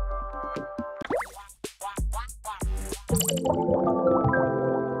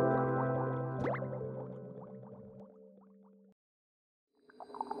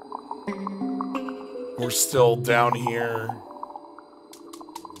 We're still down here.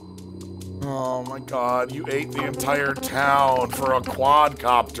 Oh my god, you ate the entire town for a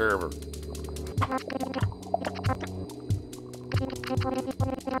quadcopter.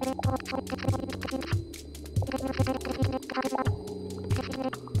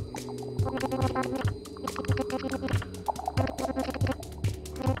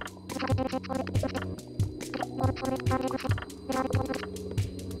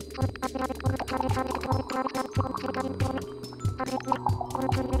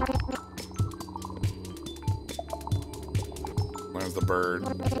 Where's the bird?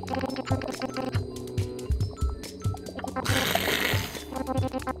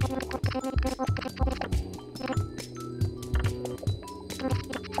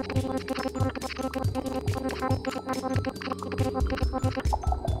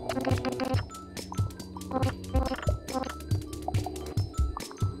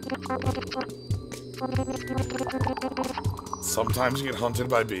 Sometimes you get hunted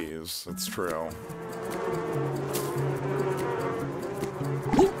by bees. It's true.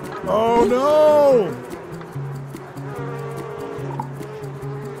 Oh no!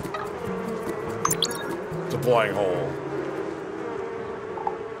 Deploying hole.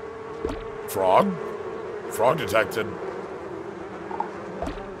 Frog? Frog detected.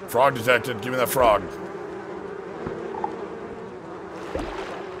 Frog detected. Give me that frog.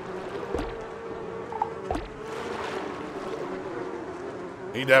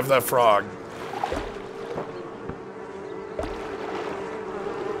 Need to have that frog.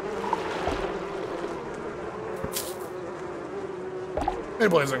 Hey,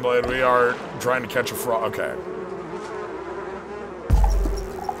 Blazing Blade, we are trying to catch a frog. Okay.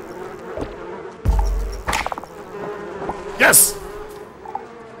 Yes!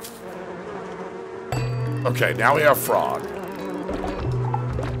 Okay, now we have frog.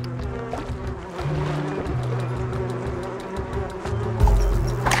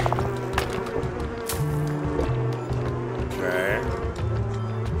 Okay.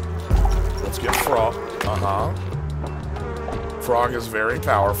 Let's get frog. Uh-huh. Frog is very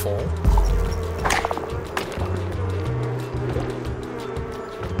powerful.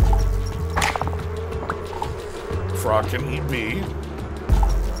 Frog can eat bee.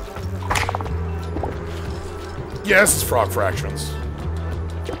 Yes, it's frog fractions.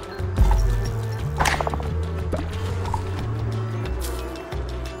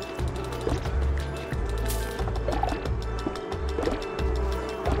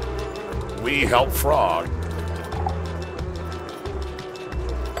 We help frog.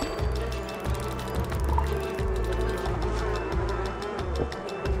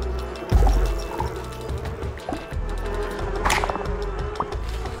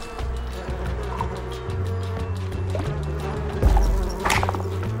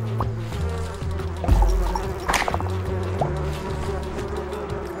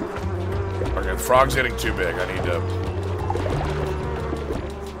 Frog's getting too big. I need to...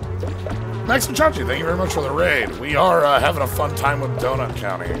 Max and Chachi, thank you very much for the raid. We are having a fun time with Donut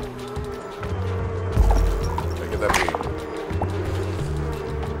County. Okay, get that beat.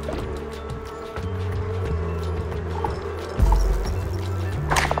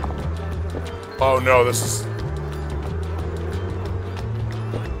 Oh no, this is...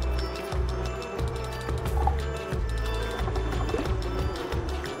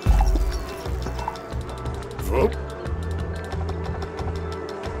 Whoop.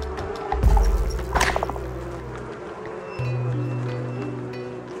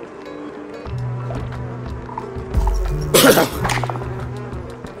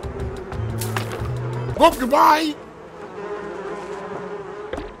 Oh, goodbye!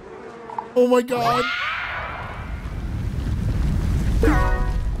 Oh my god.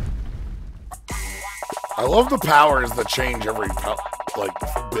 I love the powers that change every, like,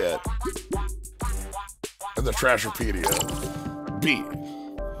 bit. And the trashopedia. Bee.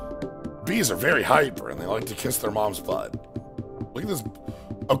 Bees are very hyper and they like to kiss their mom's butt. Look at this.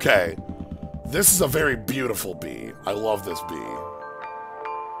 Okay. This is a very beautiful bee. I love this bee.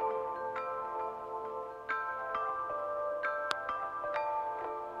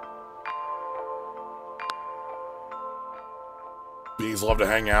 Bees love to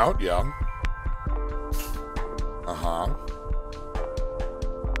hang out, yeah. Uh-huh.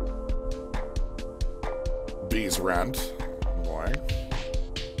 Bees rent. Boy.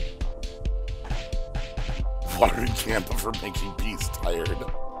 Watery camp for making bees tired.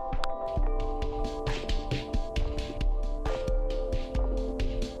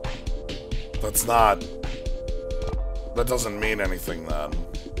 That's not... That doesn't mean anything then.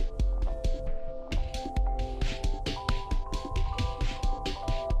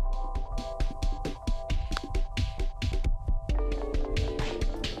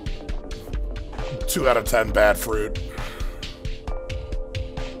 Two out of 10 bad fruit.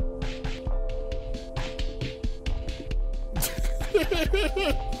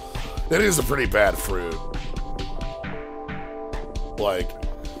 It is a pretty bad fruit. Like,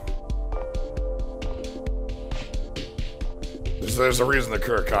 there's a reason the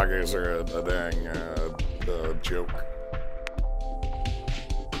Kurikages are a dang joke.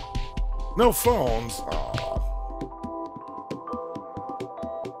 No phones. Aww.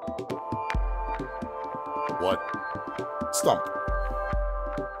 What? Stump.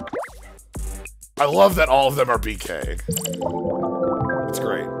 I love that all of them are BK. It's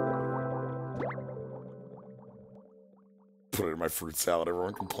great. Put it in my fruit salad,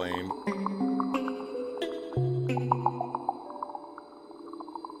 everyone complained.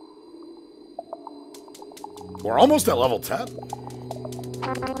 We're almost at level 10.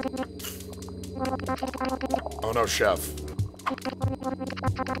 Oh no, chef.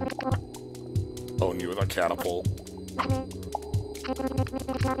 Oh, and you with a catapult.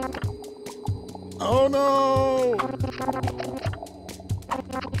 Oh no!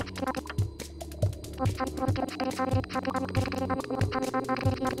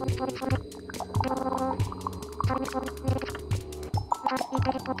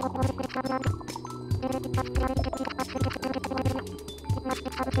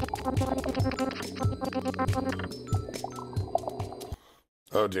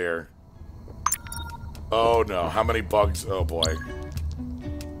 Oh dear. Oh no, how many bugs? Oh boy.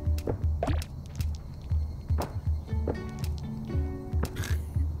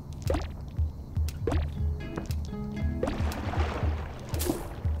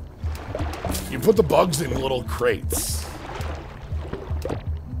 You put the bugs in little crates.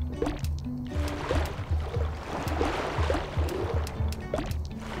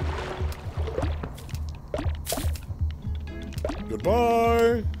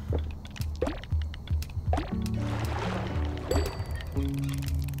 Goodbye.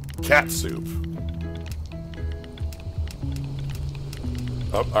 Cat soup.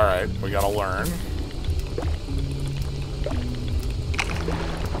 Oh, alright. We gotta learn.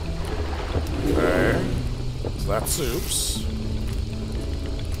 Okay. So that's soups.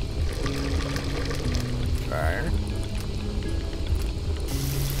 Okay.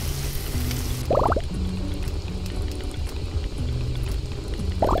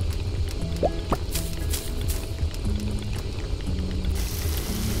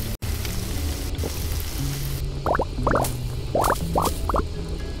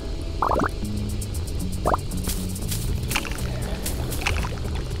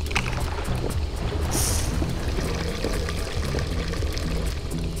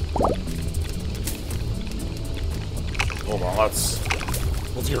 Hold on, let's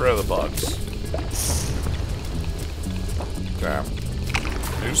get rid of the bugs. Okay.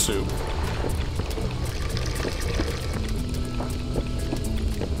 New soup.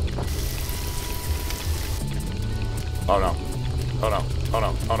 Oh no. Oh no. Oh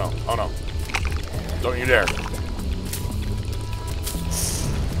no. Oh no. Oh no. Don't you dare.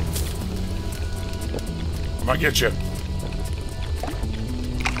 I'm gonna get you.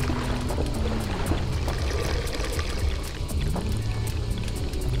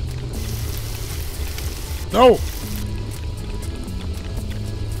 No!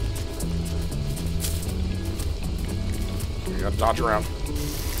 You gotta dodge around.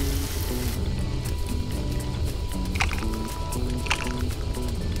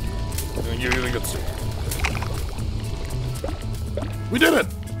 I'm gonna give you the good soup. We did it!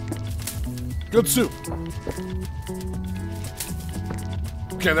 Good soup.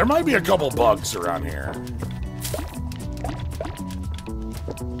 Okay, there might be a couple bugs around here.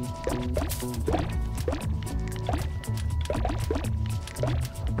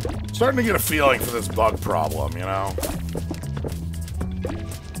 Starting to get a feeling for this bug problem, you know?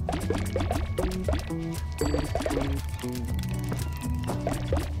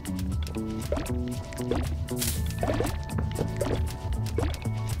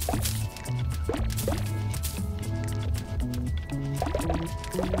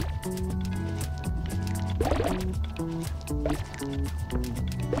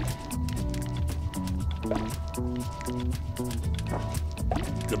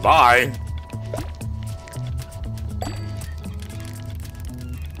 Goodbye.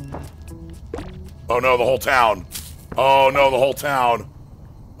 Oh no, the whole town. Oh no, the whole town.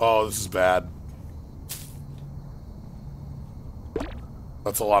 Oh, this is bad.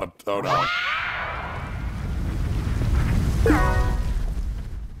 That's a lot of... Oh no.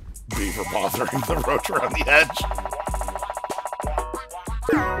 Beaver bothering the roach around the edge.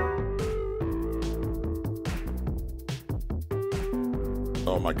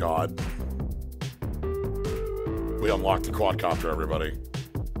 Oh my god. We unlocked the quadcopter, everybody.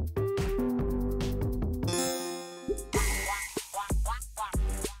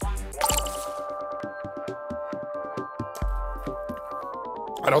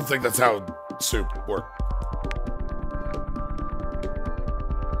 I don't think that's how soup works.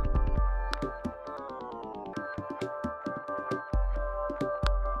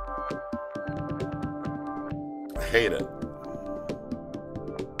 I hate it.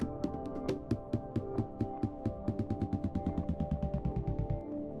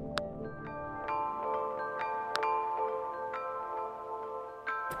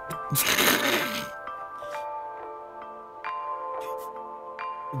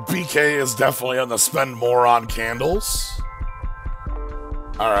 BK is definitely on the spend more on candles.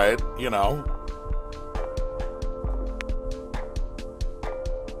 Alright, you know.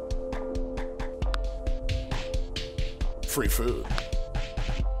 Free food.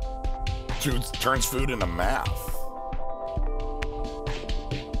 Dude turns food into math.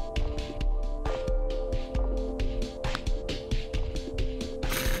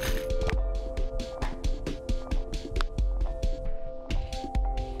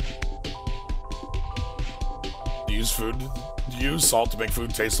 Use salt to make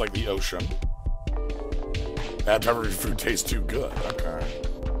food taste like the ocean. Add pepper if food tastes too good. Okay.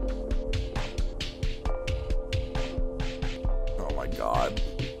 Oh my god.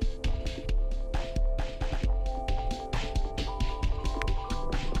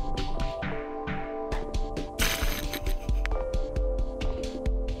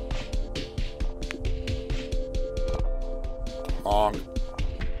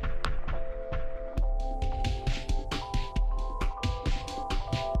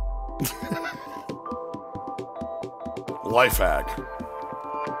 Life hack.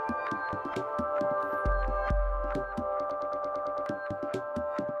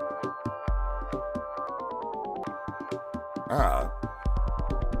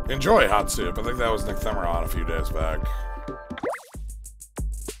 Enjoy hot soup. I think that was Nick Themeron a few days back.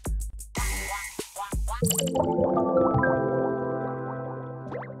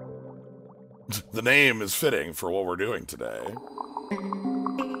 The name is fitting for what we're doing today.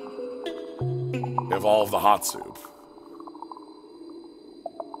 Evolve the hot soup.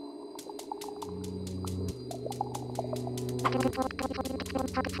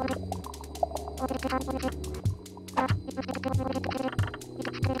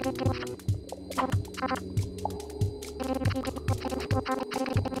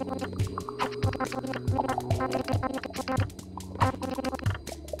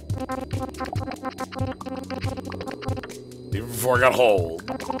 Even before I got hold.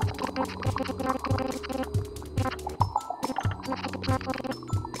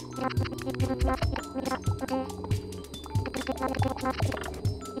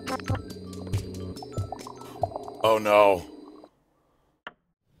 Oh no.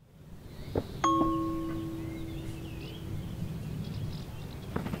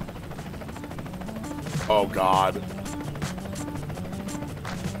 Oh god.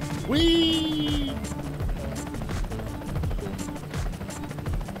 Whee!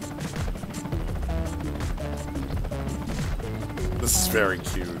 This is very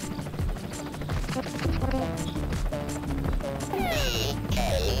cute. BK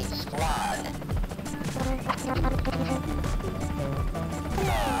Squad.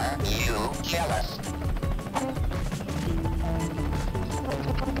 Are you jealous?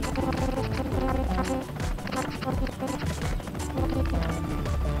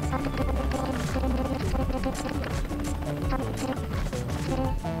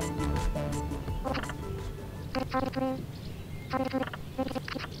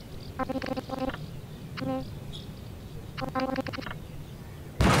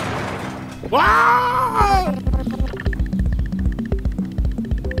 Ah!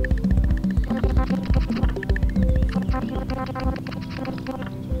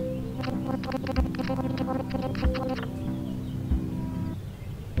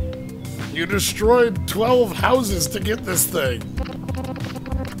 You destroyed 12 houses to get this thing.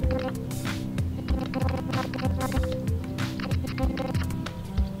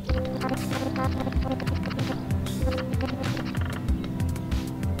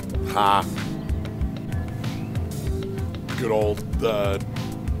 Ha. Good old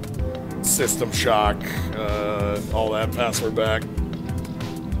System Shock, all that password back.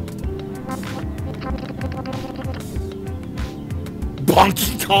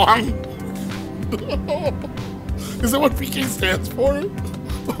 Bonky Kong? Is that what PK stands for?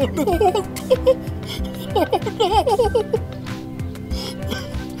 Oh no! Oh no!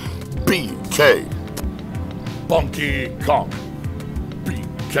 BK. Bonky Kong.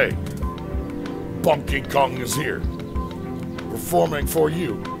 BK. Bonky Kong is here. Performing for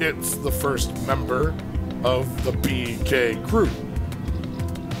you. It's the first member of the BK crew.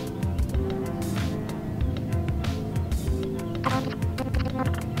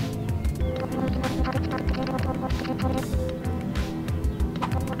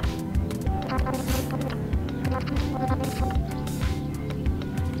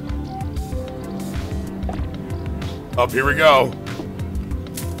 Up, here we go.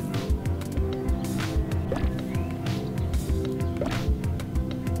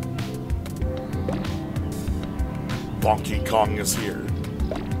 Bonky Kong is here.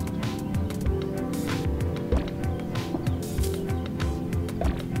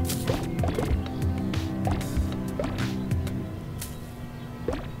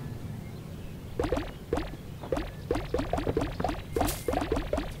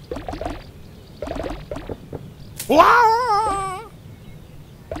 Wah!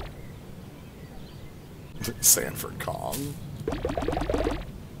 Sanford Kong.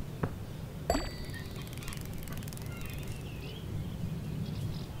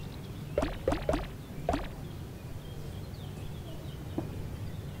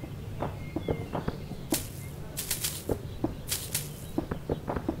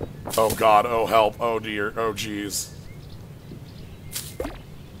 Oh god, oh help, oh dear, oh jeez.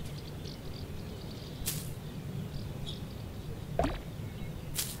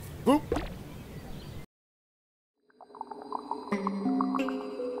 Boop.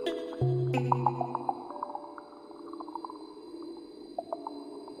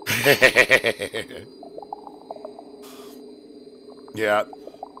 Yeah.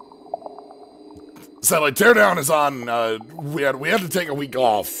 Sadly, Teardown is on. We had to take a week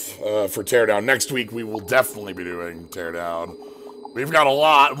off for Teardown. Next week we will definitely be doing Teardown. We've got a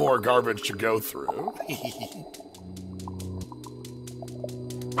lot more garbage to go through.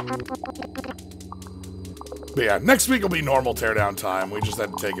 But yeah, next week will be normal Teardown time. We just had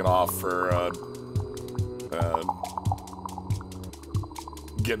to take it off for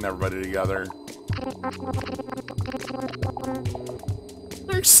getting everybody together.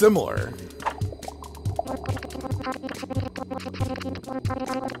 Very similar.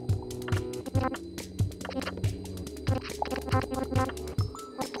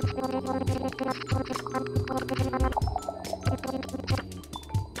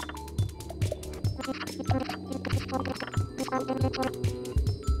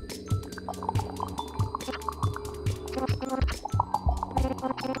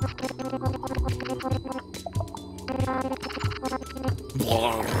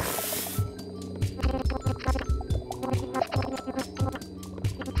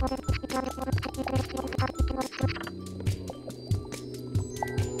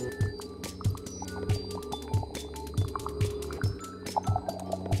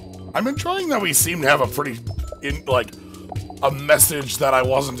 I'm enjoying that we seem to have a pretty, a message that I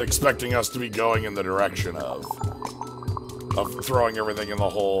wasn't expecting us to be going in the direction of throwing everything in the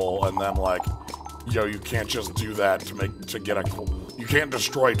hole, and then like, yo, you can't just do that to get a, you can't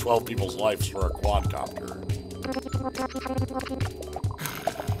destroy 12 people's lives for a quadcopter.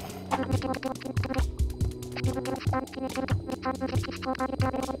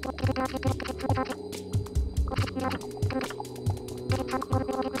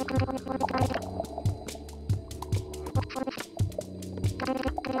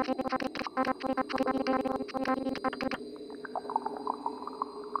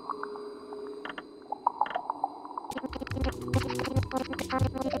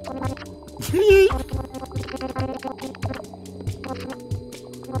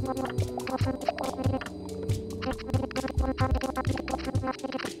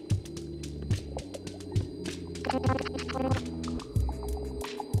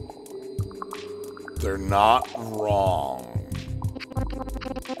 They're not wrong.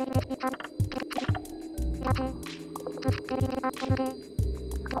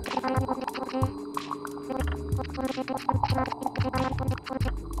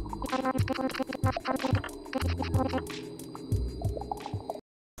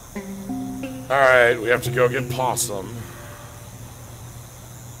 Alright, we have to go get Possum.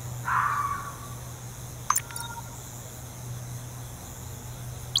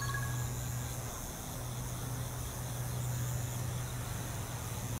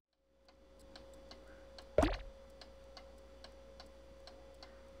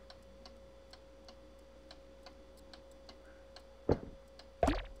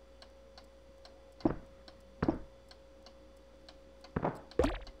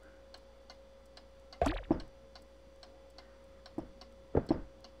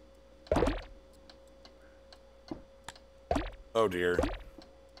 Oh dear.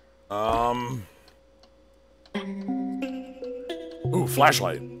 Ooh,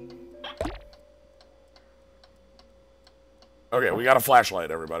 flashlight. Okay, we got a flashlight,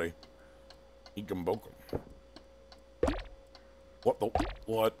 everybody. Eekum bokum. What the?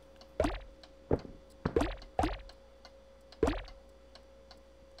 What?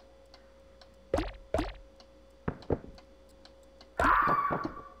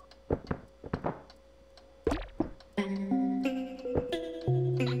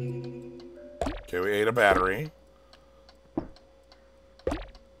 Okay, we ate a battery.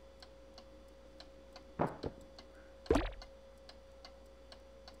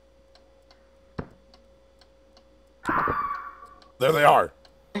 There they are.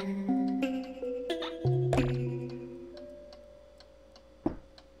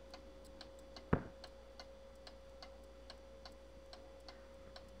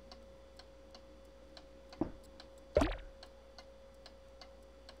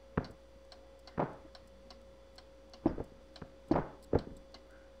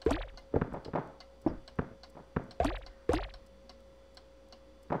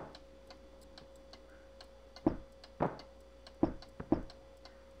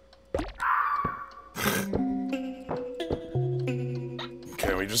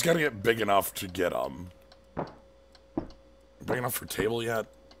 just gotta get big enough to get them. Big enough for table yet?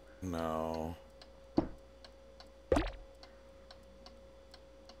 No.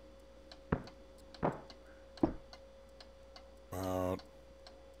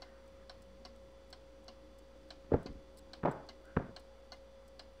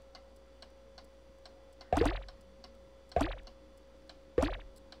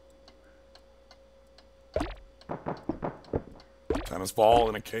 Tennis ball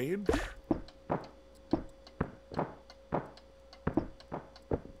in a cage?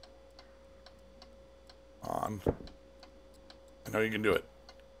 On. I know you can do it.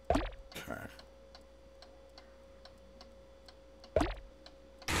 Okay.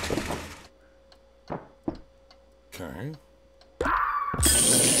 Okay.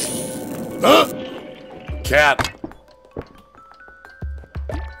 Cat!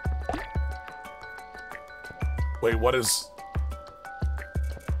 Wait, what is...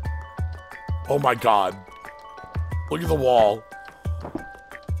 Oh my god. Look at the wall.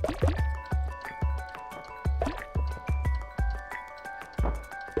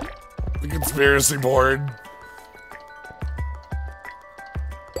 The conspiracy board.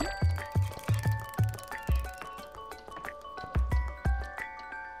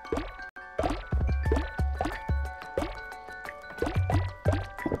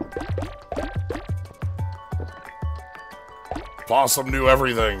 Possum knew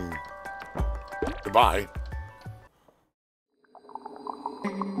everything. Goodbye.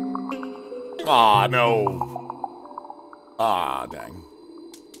 Aw, no. Ah, dang.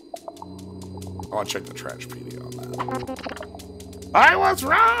 I want to check the trashopedia on that. I was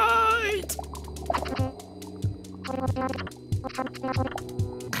right!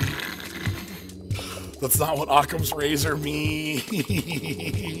 That's not what Occam's razor means.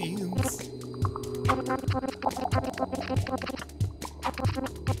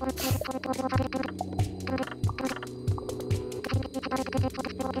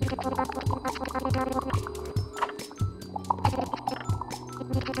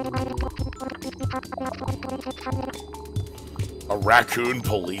 A raccoon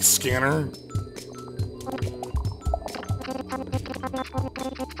police scanner?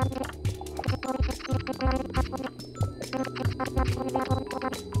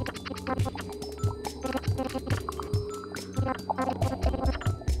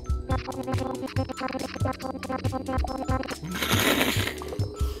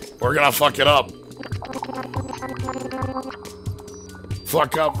 We're gonna fuck it up.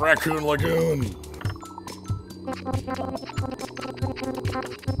 Fuck up Raccoon Lagoon.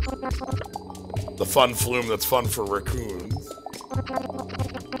 The fun flume that's fun for raccoons.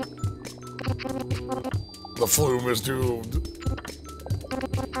 The flume is doomed.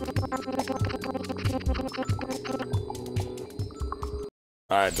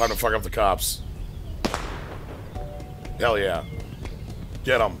 Alright, time to fuck up the cops. Hell yeah.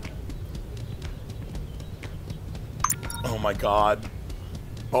 Get them. Oh my god.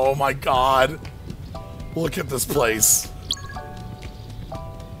 Oh my god. Look at this place.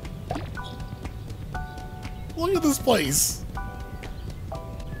 Look at this place.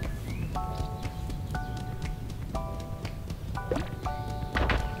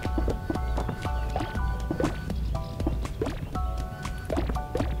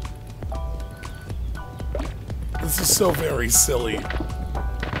 This is so very silly.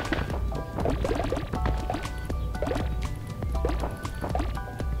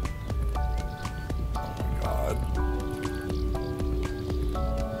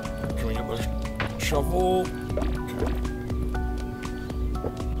 Shovel. Okay.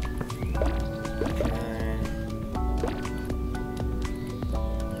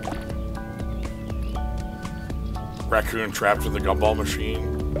 Raccoon trapped in the gumball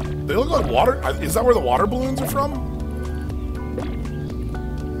machine. They look like water. Is that where the water balloons are from?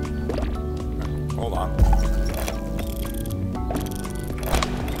 Hold on.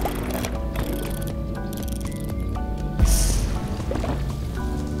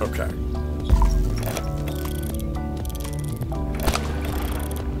 Okay.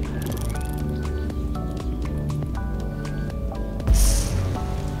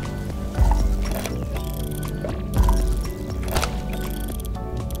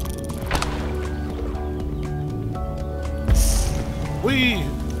 We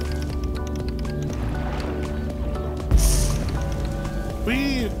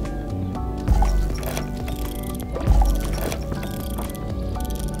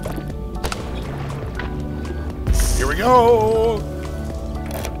here we go.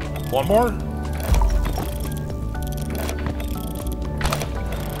 One more.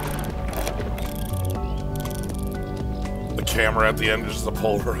 The camera at the end is just a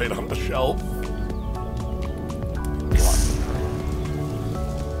Polaroid on the shelf. Come on.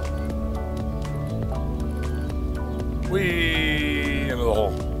 Whee! Into the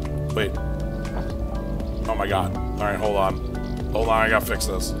hole. Wait. Oh my god. Alright, hold on. Hold on, I gotta fix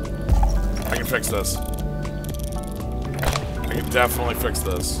this. I can fix this. I can definitely fix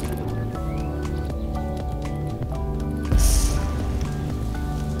this.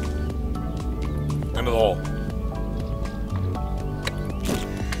 Into the hole.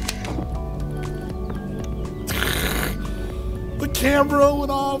 The camera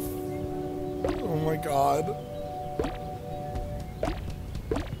went off. Oh my god.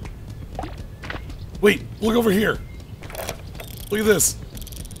 Wait, look over here. Look at this.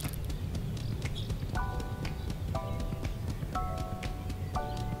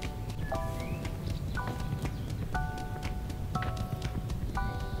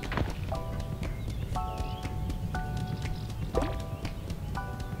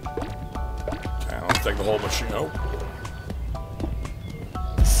 Okay, let's take the whole machine. Oh.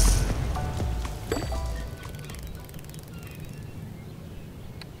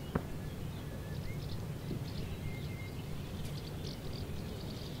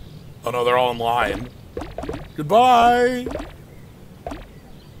 Oh no, they're all in line. Goodbye!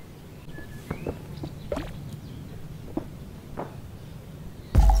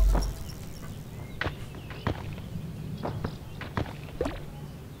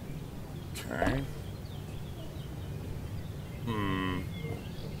 Okay.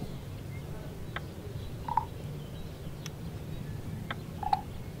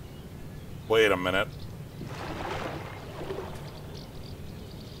 Wait a minute.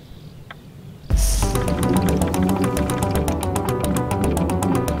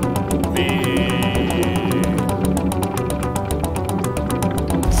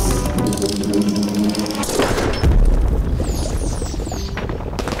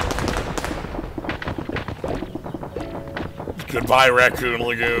 Goodbye, Raccoon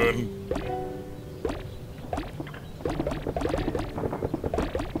Lagoon.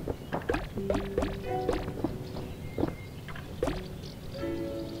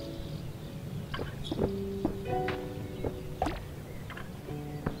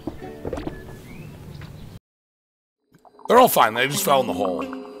 They're all fine. They just fell in the hole.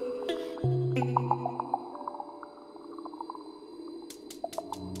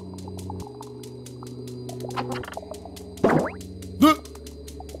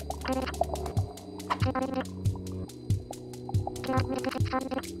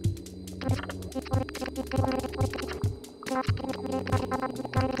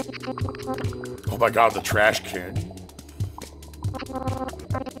 Oh my god, the trash can.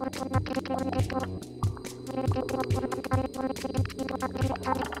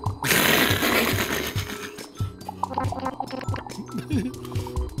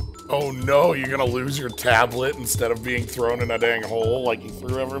 Oh no, you're gonna lose your tablet instead of being thrown in a dang hole like you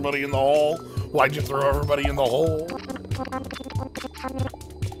threw everybody in the hole? Why'd you throw everybody in the hole?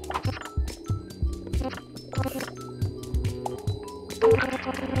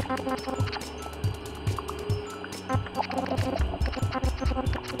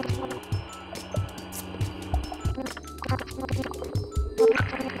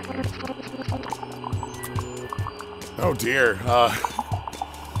 Oh dear,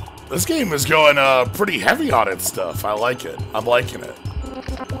 this game is going pretty heavy on its stuff. I like it. I'm liking it.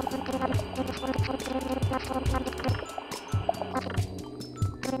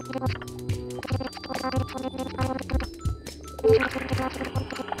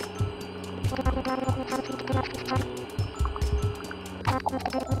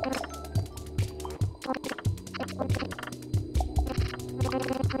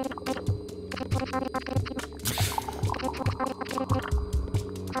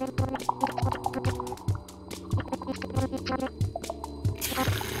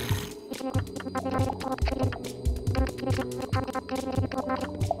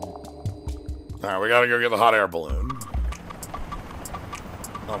 Alright, we gotta go get the hot air balloon.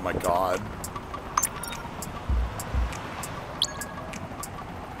 Oh my god.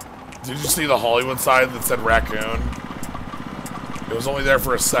 Did you see the Hollywood sign that said Raccoon? It was only there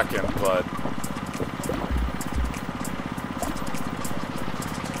for a second, but...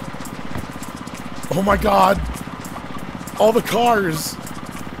 Oh my god! All the cars!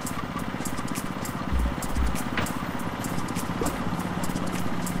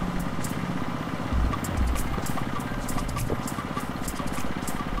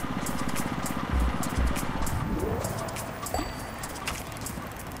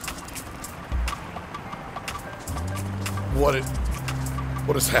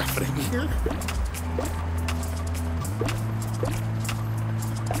 What is happening here?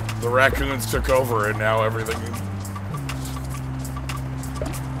 The raccoons took over and now everything...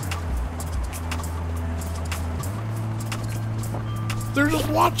 They're just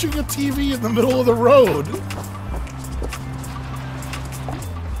watching a TV in the middle of the road.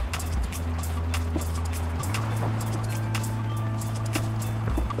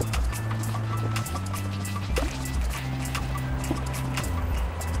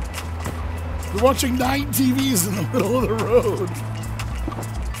 They're watching 9 TVs in the middle of the road.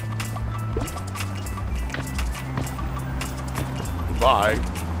 Goodbye.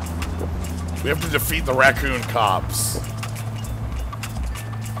 We have to defeat the raccoon cops.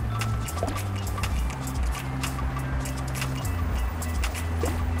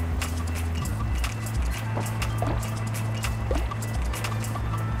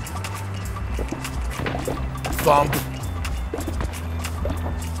 Thump.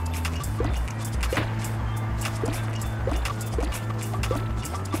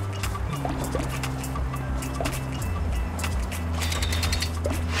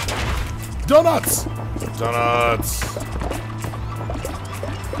 Donuts! Donuts!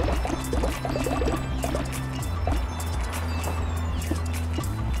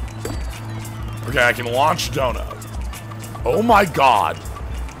 Okay, I can launch donut. Oh my god.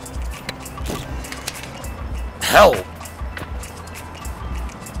 Help!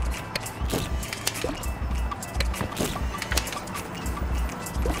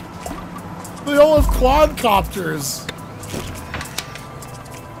 They all have quadcopters.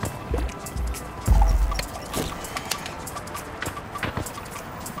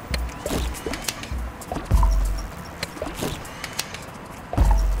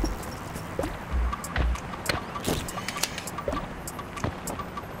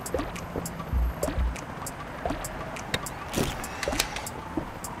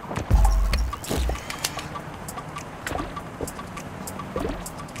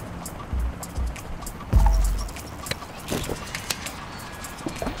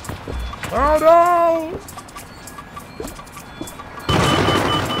 Oh no!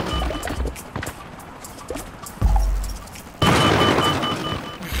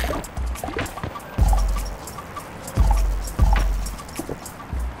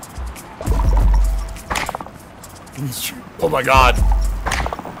 Oh my god.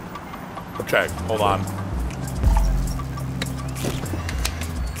 Okay, hold on.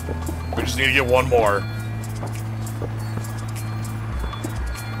 We just need to get one more.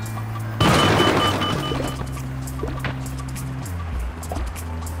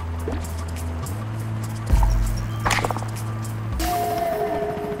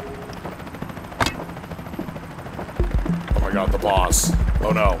 The boss.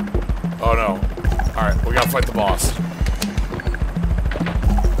 Oh no. Oh no. Alright, we gotta fight the boss.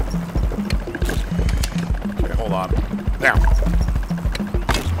 Okay, hold on. Now.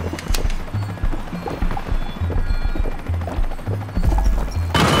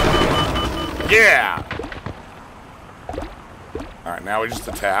 Yeah! Alright, now we just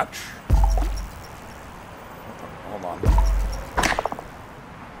attach. Hold on.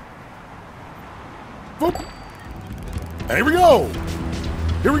 Boop! And here we go!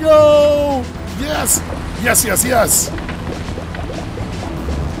 Here we go! Yes! Yes, yes, yes!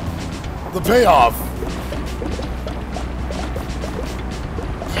 The payoff!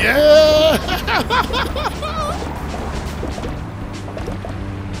 Yeah!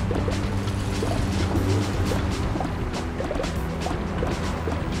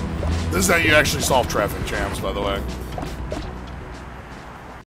 This is how you actually solve traffic jams, by the way.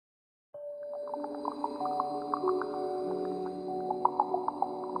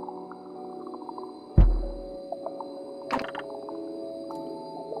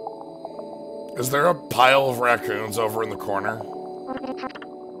 Is there a pile of raccoons over in the corner?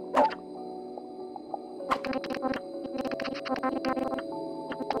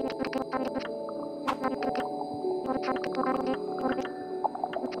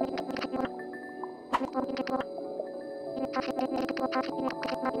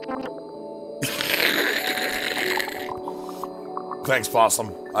 Thanks,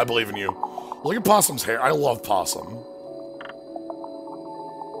 Possum. I believe in you. Look at Possum's hair. I love Possum.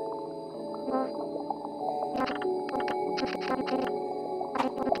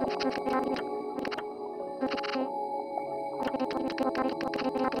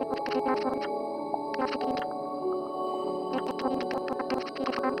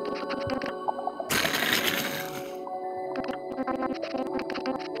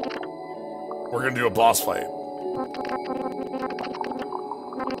 We're gonna do a boss fight.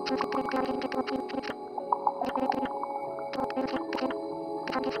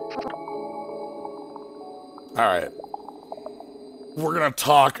 Alright. We're gonna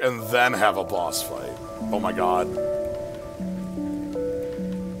talk and then have a boss fight. Oh my god.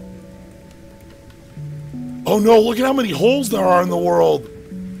 Oh no, look at how many holes there are in the world!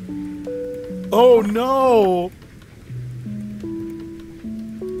 Oh no!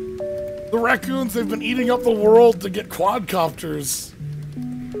 The raccoons, they've been eating up the world to get quadcopters.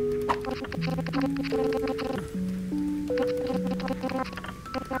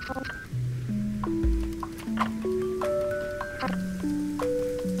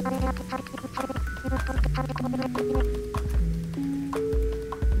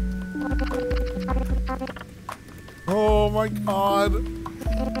 Oh my god.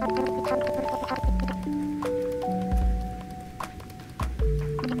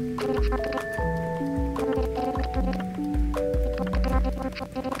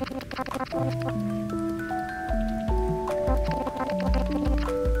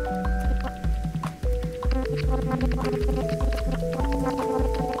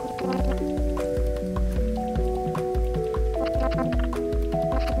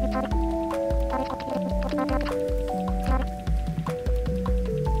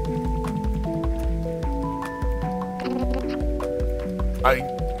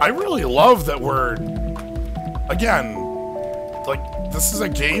 I really love that we're, again, like, this is a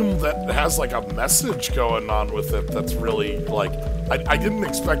game that has, like, a message going on with it that's really, like, I didn't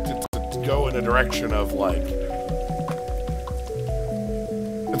expect it to go in a direction of, like,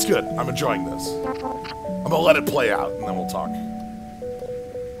 it's good. I'm enjoying this. I'm gonna let it play out, and then we'll talk.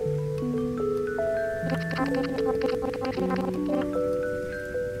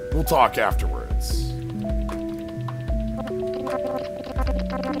 We'll talk afterwards.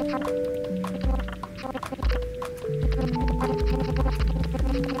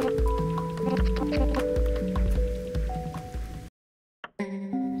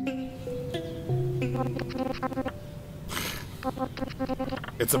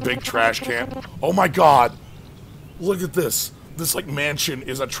 It's a big trash can. Oh my god! Look at this. This, like, mansion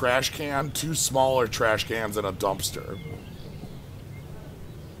is a trash can, 2 smaller trash cans, and a dumpster.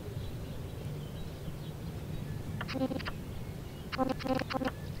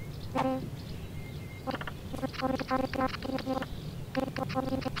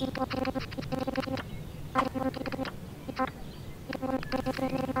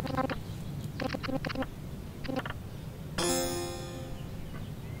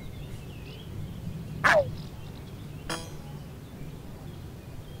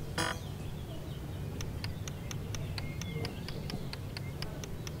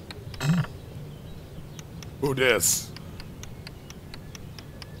 Who dis?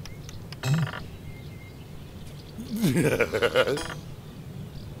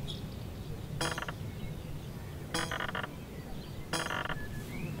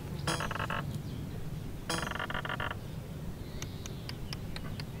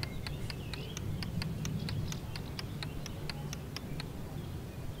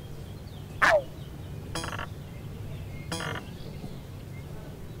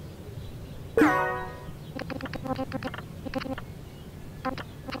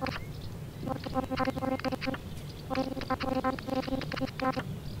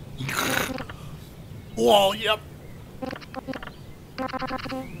 Wall, yep.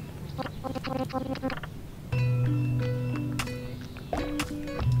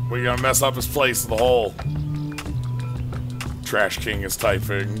 We're gonna mess up his place in the hole. Trash King is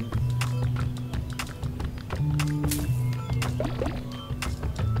typing.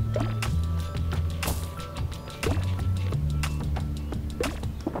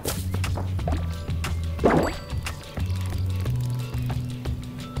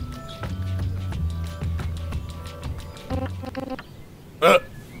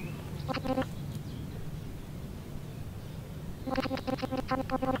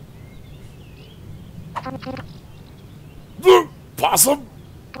 Possum?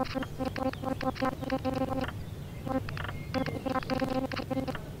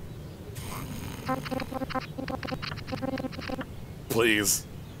 Please.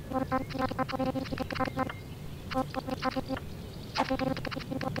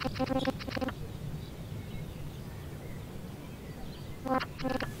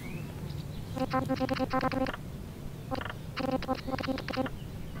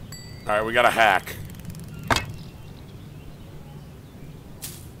 Alright, we got a hack.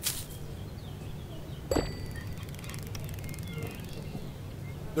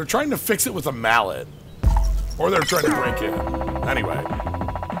 They're trying to fix it with a mallet. Or they're trying to break in. Anyway.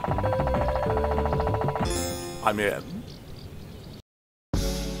 I'm in.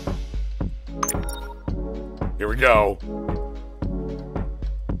 Here we go.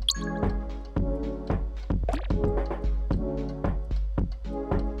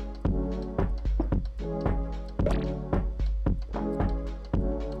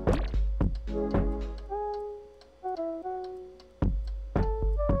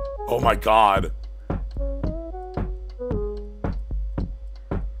 Oh my god.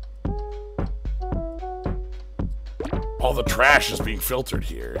 All the trash is being filtered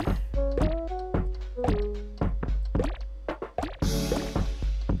here.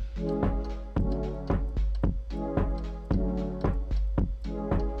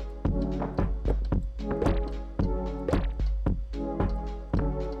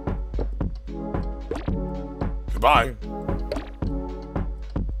 Goodbye.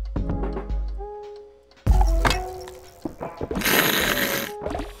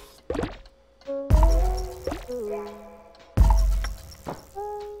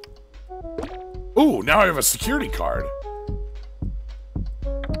 Ooh, now I have a security card.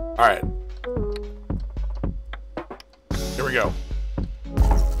 Alright. Here we go.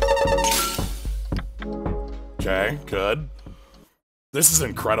 Okay, good. This is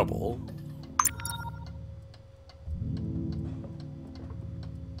incredible.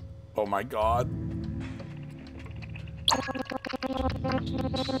 Oh my god.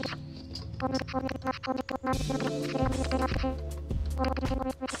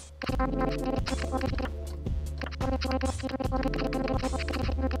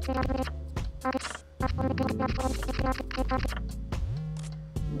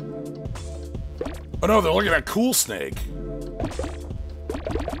 Oh no, they're looking at Cool Snake.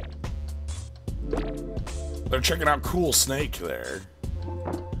 They're checking out Cool Snake there.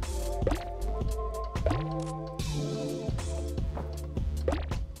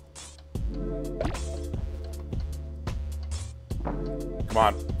 Come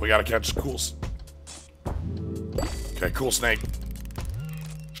on, we gotta catch Cools. Okay, Cool Snake.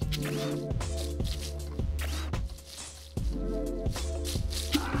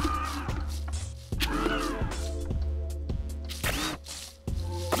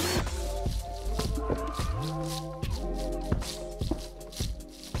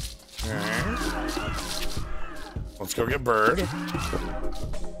 Let's go get Bird.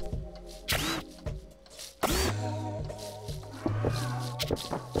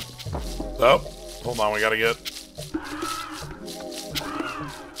 Oh, hold on, we gotta get...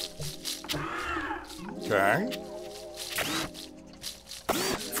 Okay.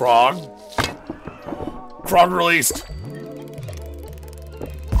 Frog. Frog released.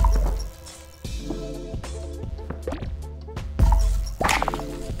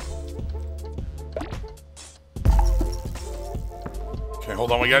 Okay,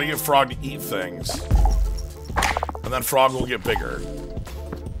 hold on, we gotta get Frog to eat things. And then Frog will get bigger.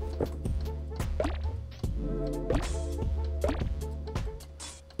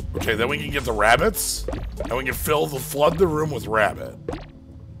 Okay, then we can get the rabbits, and we can flood the room with rabbit.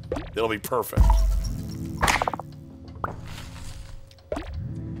 It'll be perfect.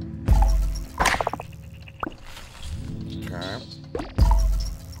 Okay.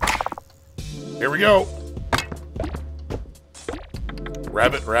 Here we go.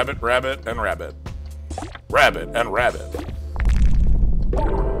 Rabbit, rabbit, rabbit, and rabbit. Rabbit and rabbit.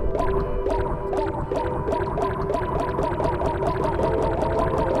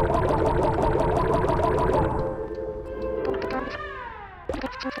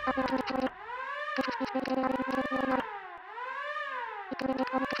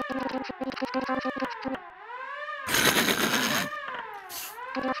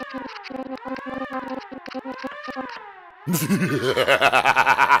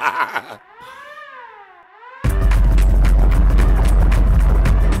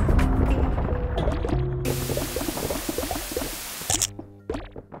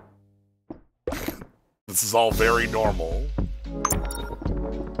 This is all very normal.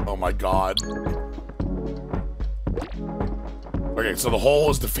 Oh my god. Okay, so the hole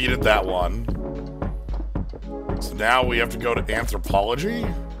has defeated that one. So now we have to go to anthropology?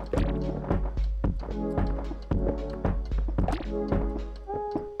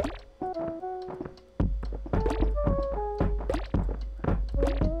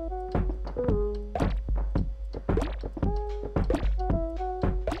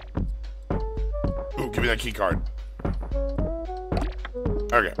 Ooh, give me that key card.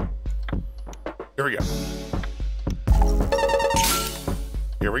 Okay. Here we go.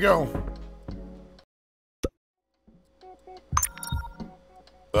 Here we go.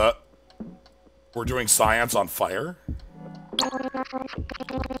 We're doing science on fire?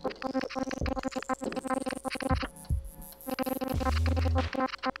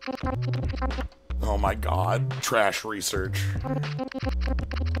 Oh my god. Trash research.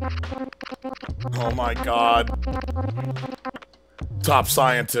 Oh my god. Top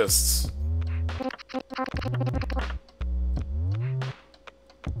scientists.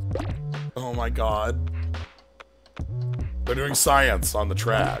 Oh my god. They're doing science on the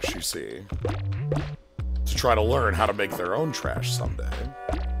trash, you see. To try to learn how to make their own trash someday.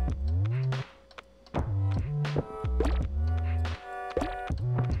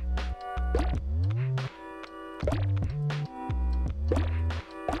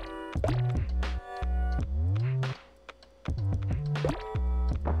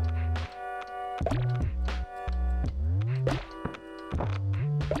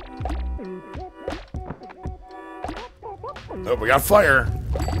 Oh, we got fire.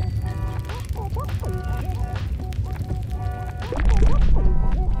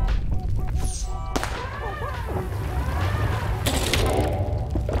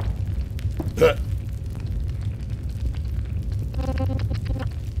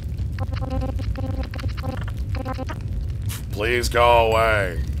 Please go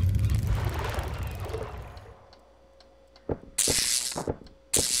away.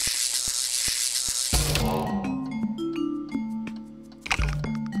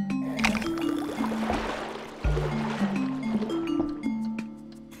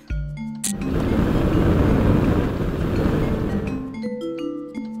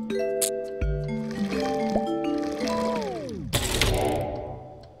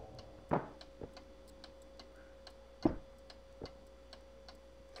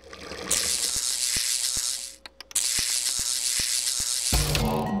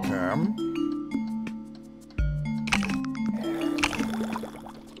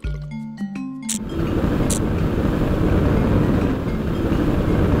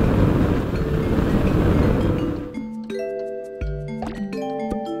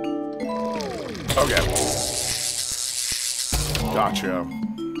 Okay. Gotcha.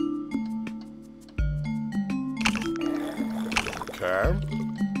 Okay.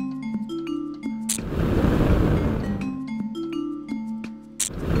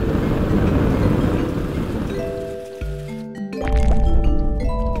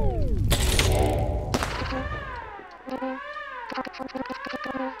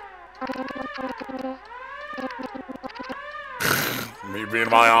 Me being in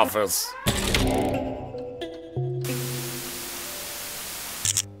my office.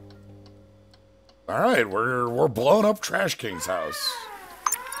 All right, we're blowing up Trash King's house.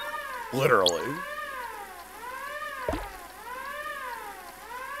 Literally.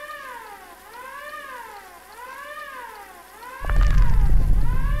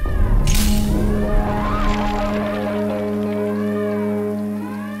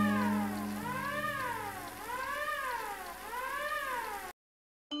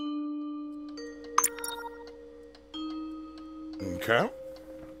 Okay.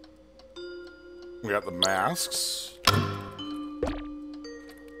 We got the masks.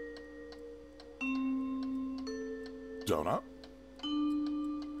 Donut.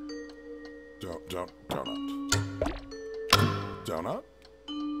 Donut. Donut. Donut.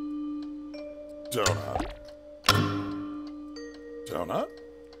 Donut.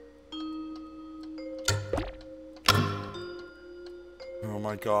 Oh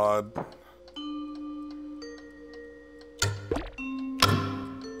my god.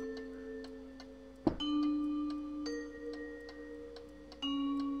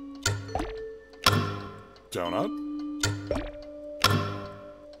 Donut.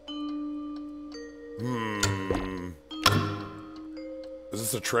 Is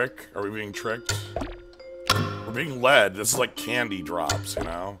this a trick? Are we being tricked? We're being led. This is like candy drops, you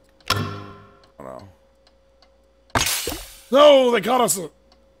know? I don't know. No, they caught us.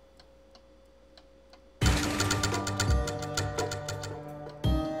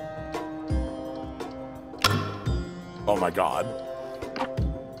 Oh my god.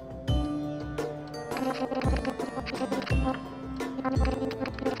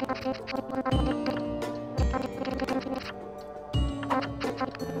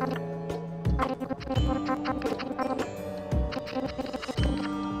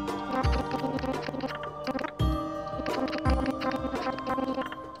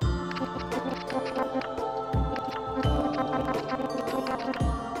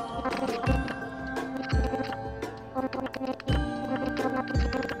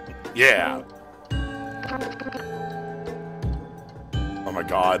 Yeah. Oh my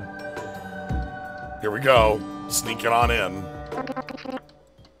god. Here we go. Sneaking on in.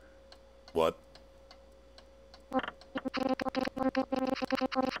 What?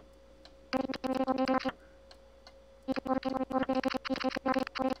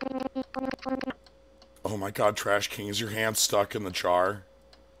 Oh my god, Trash King, is your hand stuck in the jar?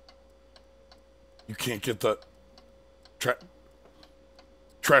 You can't get the...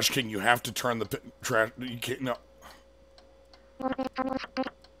 Trash King, you have to turn the trash... You can't... No.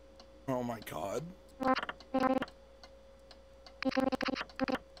 Oh my god.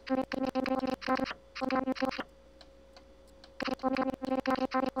 The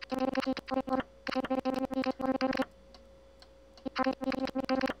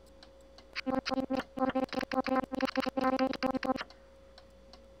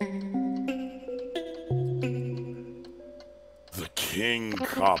King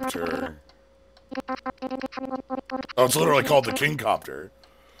Copter. Oh, it's literally called the King Copter.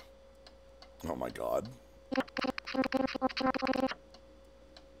 Oh my god.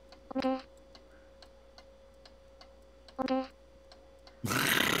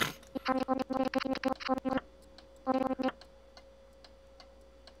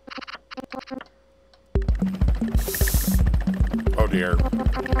 Oh dear.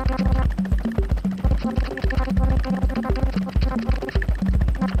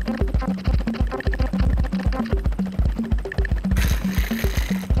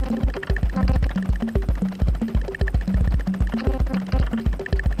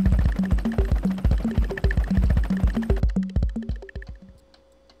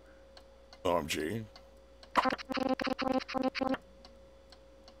 OMG.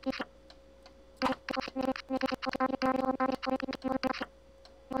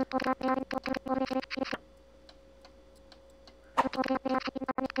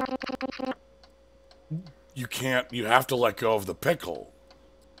 You can't, you have to let go of the pickle.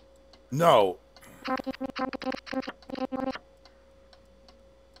 No.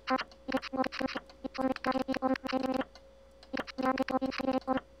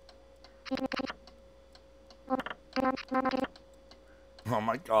 Oh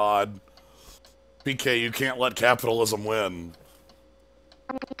my god. PK, you can't let capitalism win.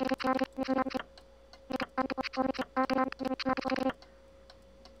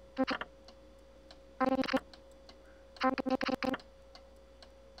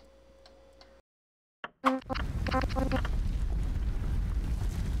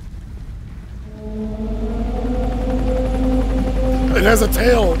 It has a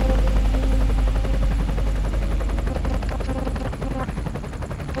tail.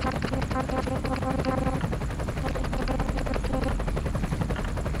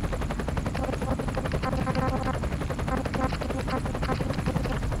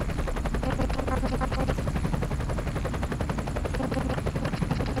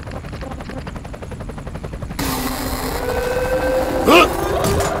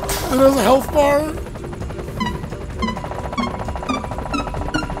 It has a health bar.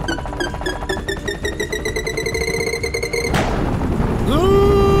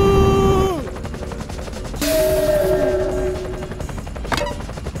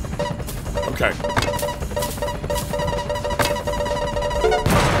 Okay.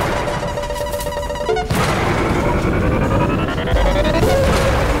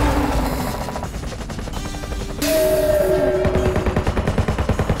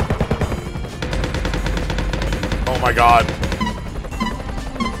 Oh my god.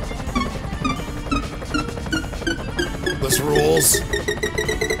 This rules.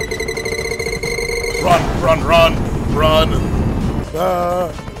 Run, run, run, run.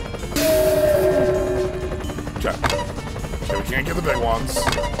 Okay. Okay, we can't get the big ones. I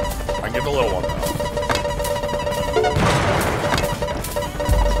can get the little one though.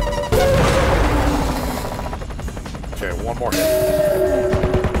 Okay, one more hit.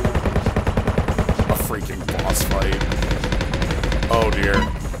 A freaking boss fight. Oh dear.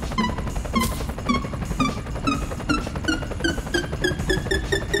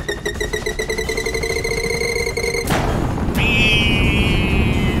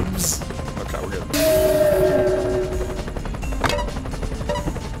 Beams! Okay, we're good.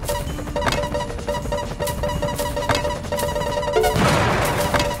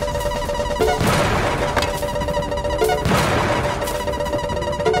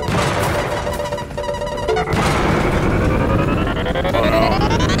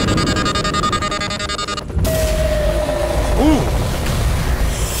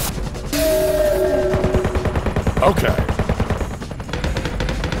 Okay.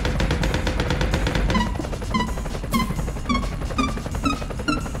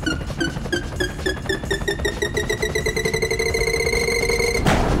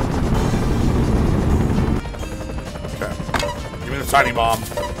 Okay. Give me the tiny bomb.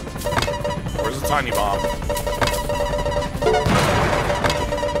 Where's the tiny bomb?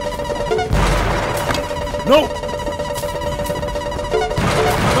 No!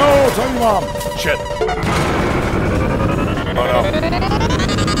 No, tiny bomb! Shit. Oh no.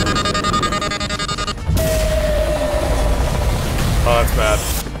 Oh, that's bad.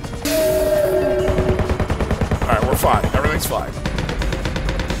 Alright, we're fine. Everything's fine.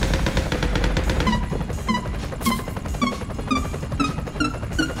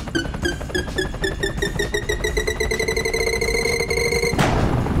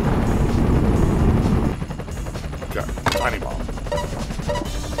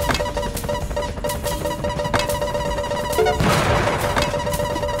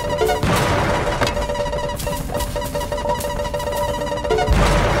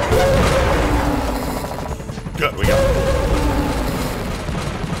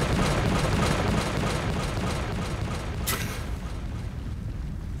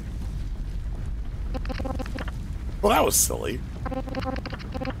 Well, that was silly.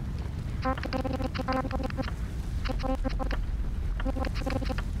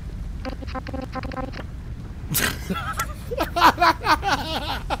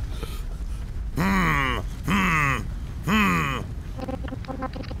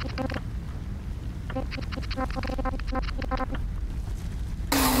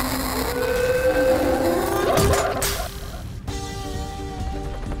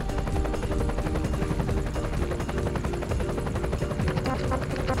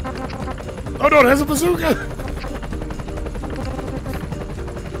 Oh no, it has a bazooka!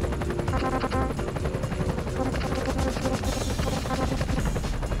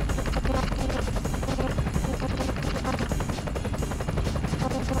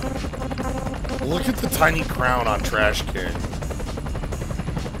 Look at the tiny crown on Trash King.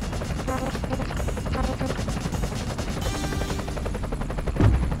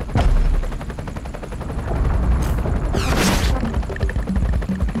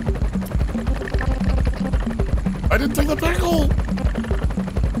 I didn't take the pickle!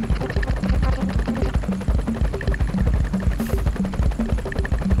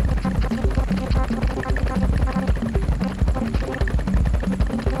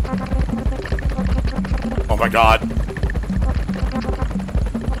 Oh my god.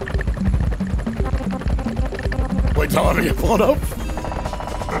 Wait, tell him to get blown up?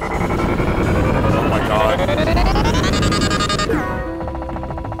 Oh my god.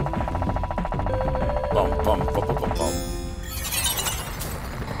 Bum, bum, bum, bum, bum, bum.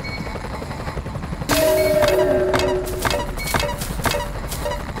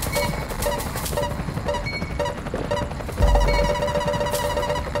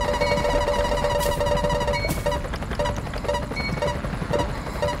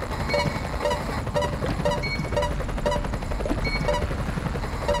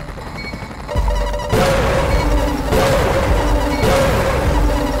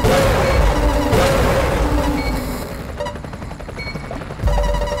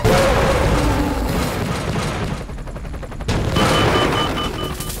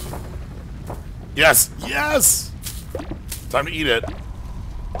 Yes! Yes! Time to eat it.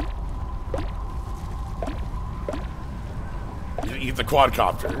 You eat the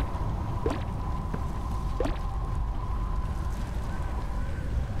quadcopter.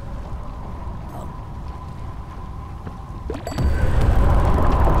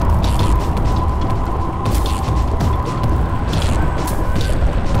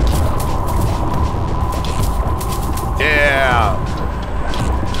 Yeah!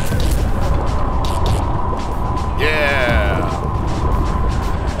 Yeah!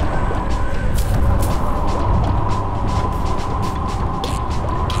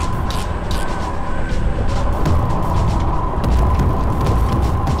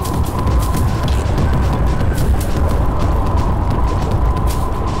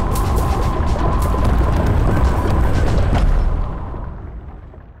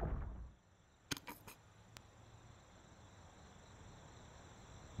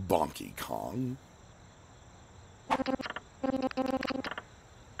 Bonky Kong.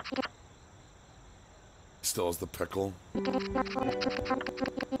 Still has the pickle.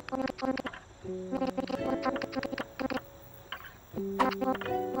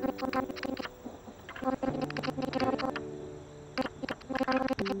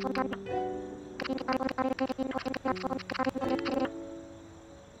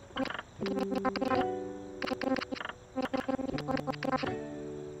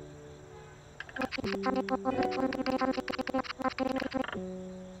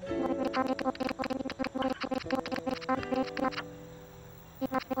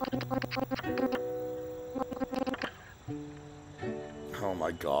 Oh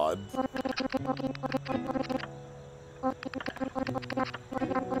my god.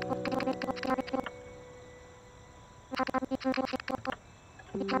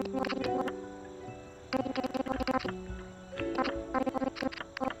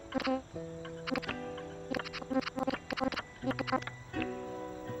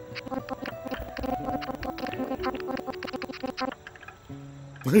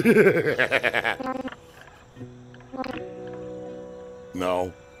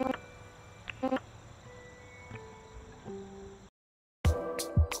 No.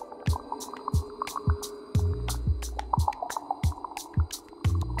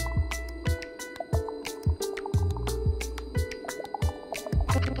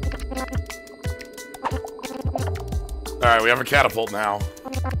 Alright, we have a catapult now.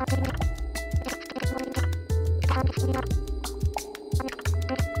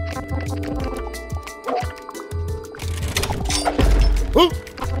 Ooh.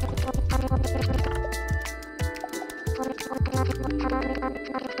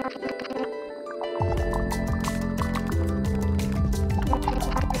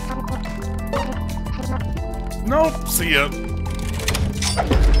 Nope. See ya.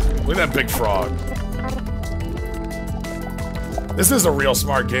 Look at that big frog. This is a real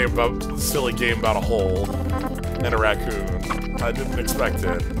smart game about silly game about a hole and a raccoon. I didn't expect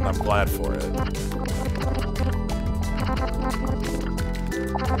it, and I'm glad for it.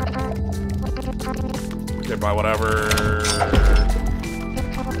 Okay, buy whatever.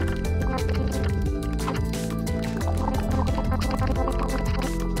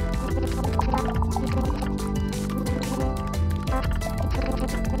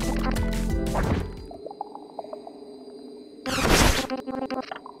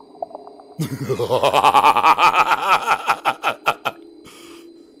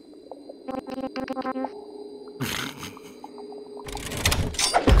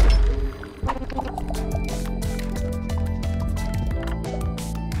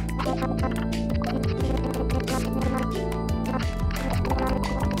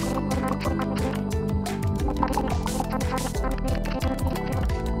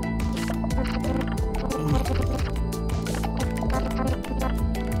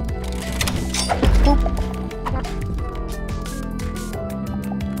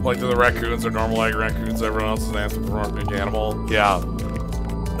 Like the raccoons are normal like raccoons, everyone else is an anthropomorphic animal. Yeah.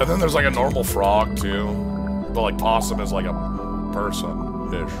 And then there's like a normal frog too. But like possum is like a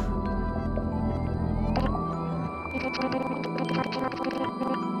person-ish.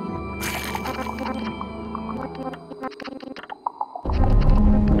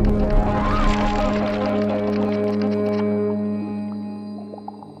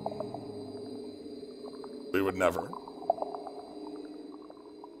 We would never.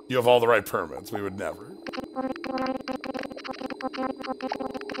 You have all the right permits. We would never.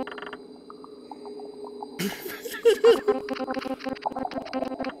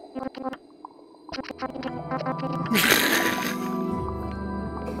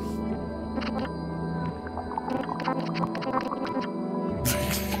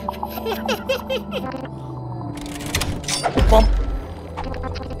 Bump.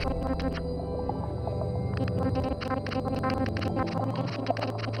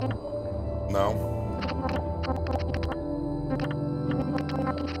 No.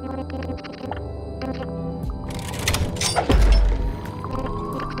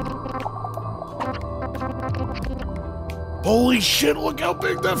 Holy shit, look how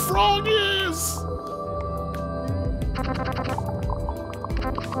big that frog is!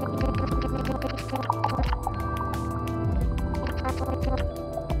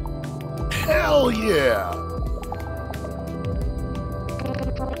 Hell yeah!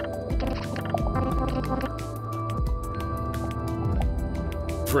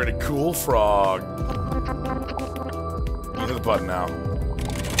 Pretty cool frog. You hit the button now.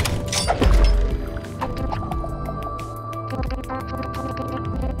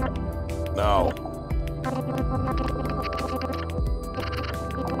 No.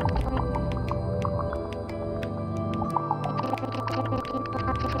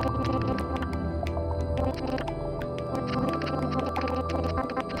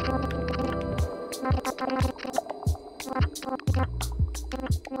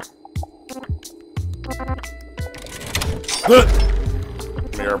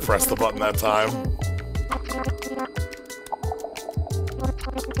 Mirror pressed the button that time.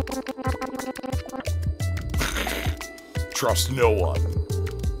 Trust no one.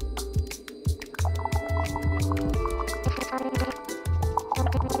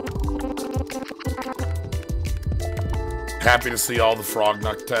 Happy to see all the frog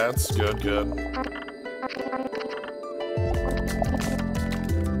nuck tats. Good, good.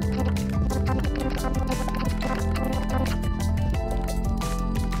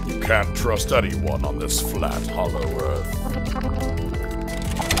 You can't trust anyone on this flat, hollow earth.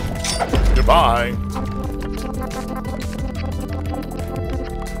 Goodbye.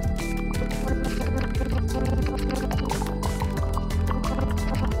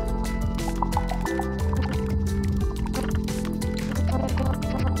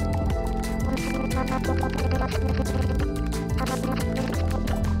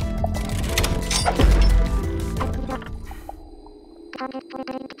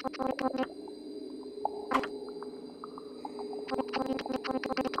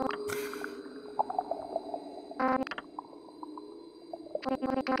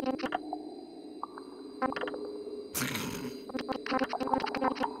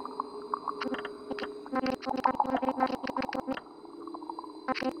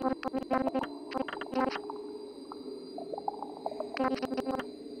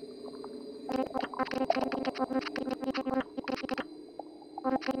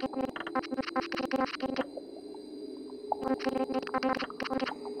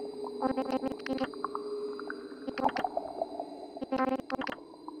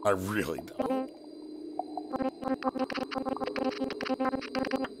 I really don't.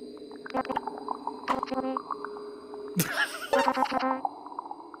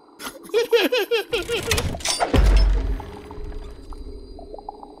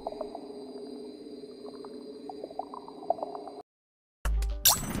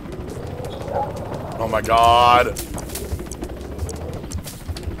 Oh my god.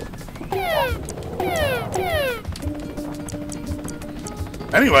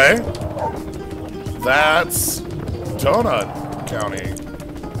 Anyway, that's Donut County.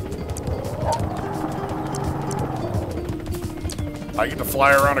 I get to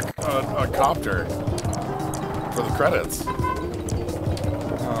fly around a copter for the credits.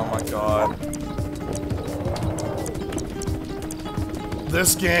 Oh my god.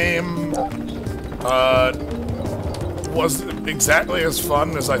 This game was exactly as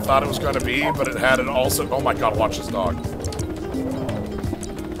fun as I thought it was going to be, but it had also... Oh my god, watch this dog.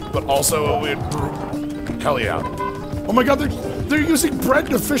 But also, hell yeah. Oh my god, they're using bread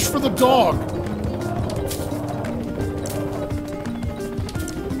to fish for the dog.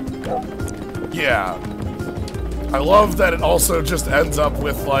 Yeah. I love that it also just ends up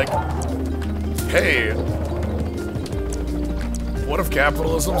with like, hey, what if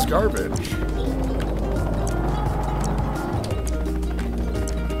capitalism's garbage?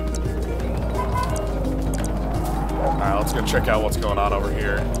 Alright, let's go check out what's going on over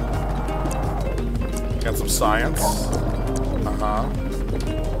here. Got some science.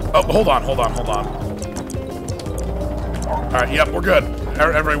 Oh, hold on. Alright, yep, we're good.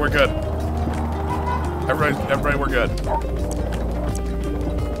 Everybody, we're good. Everybody, we're good.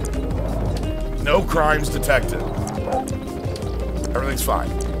 No crimes detected. Everything's fine.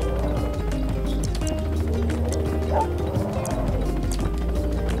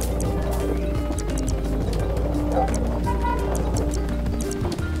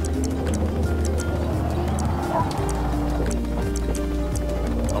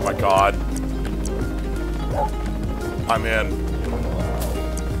 Oh my god. I'm in.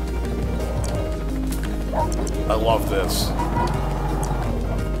 I love this.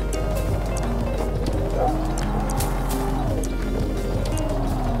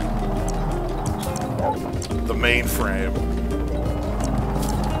 The mainframe.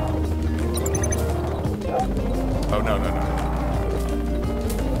 Oh, no.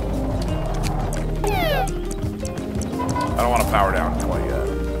 I don't want to power down quite yet.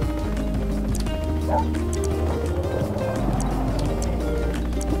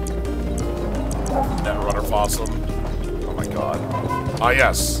 Netrunner possum. Oh my god. Ah,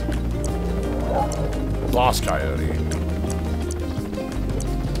 yes. Boss coyote.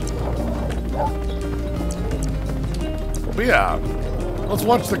 But yeah, let's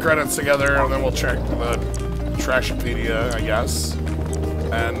watch the credits together, and then we'll check the trashopedia, I guess.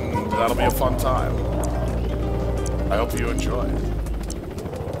 And that'll be a fun time. I hope you enjoy.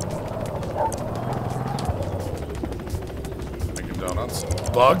 Making donuts.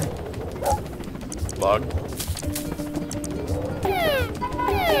 Bug.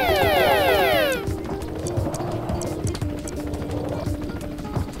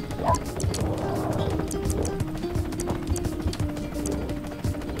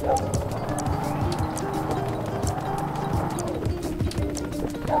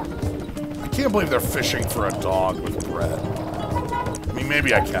 I can't believe they're fishing for a dog with bread. I mean,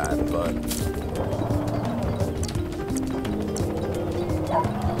 maybe I can, but...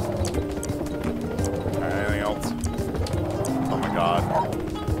 Anything else? Oh my god.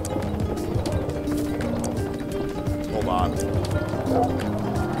 Hold on.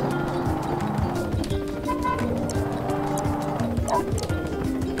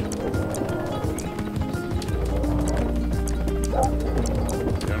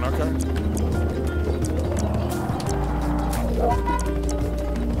 Doing okay?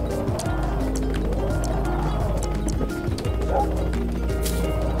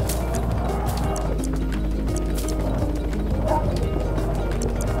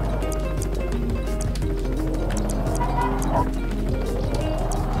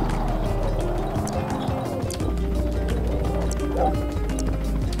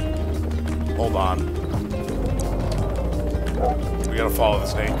 Hold on. We gotta follow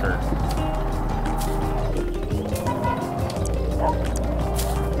this anchor.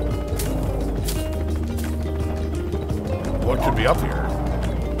 What could be up here?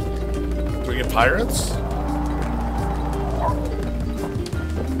 Do we get pirates?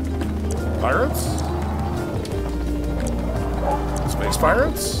 Pirates? Space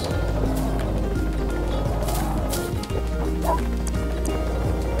pirates?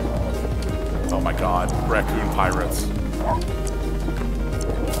 Oh my god, raccoon pirates.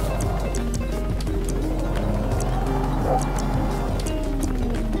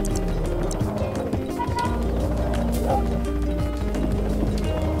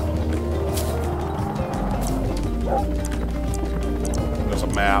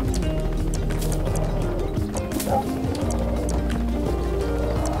 map.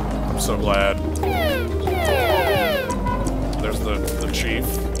 I'm so glad. There's the chief.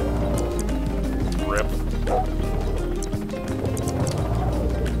 Rip.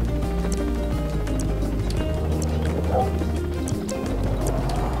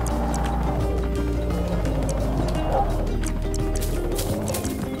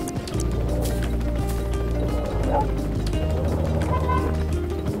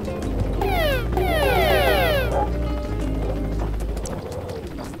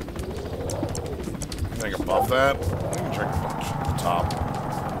 Anything above that? I can check the top.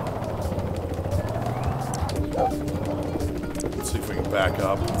 Let's see if we can back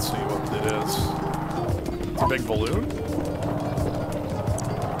up and see what it is. It's a big balloon.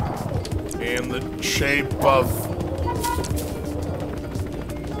 In the shape of...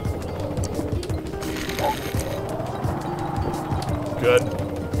 Good.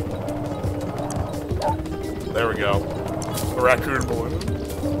 There we go. The raccoon balloon.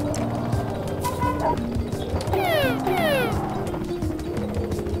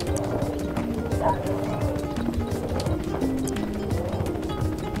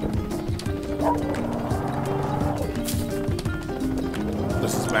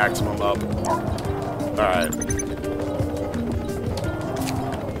 This is maximum up. Alright.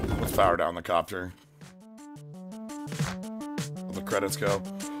 Let's fire down the copter. Let the credits go.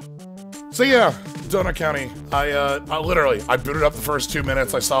 So yeah, Donut County. I literally, I booted up the first 2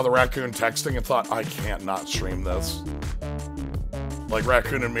 minutes, I saw the raccoon texting and thought, I can't not stream this. Like,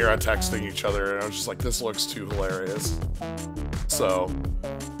 Raccoon and Mira texting each other, and I was just like, this looks too hilarious. So,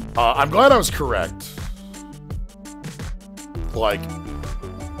 I'm glad I was correct. Like,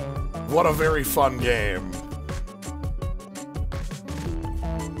 what a very fun game.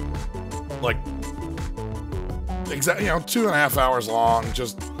 Like, exactly, you know, 2.5 hours long,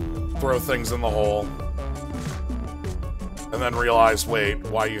 just throw things in the hole. And then realize, wait,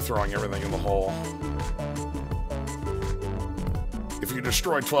 why are you throwing everything in the hole? If you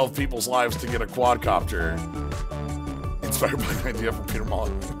destroy 12 people's lives to get a quadcopter, inspired by an idea from Peter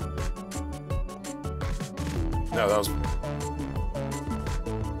Mullen. No, that was...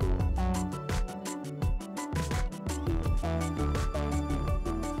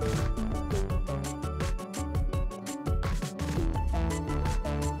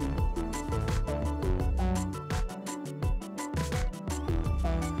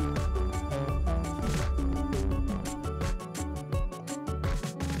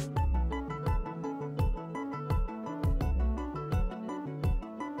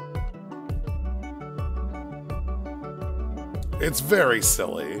 It's very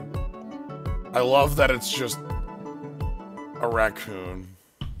silly. I love that it's just a raccoon.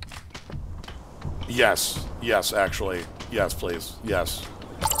 Yes. Yes, actually. Yes, please. Yes.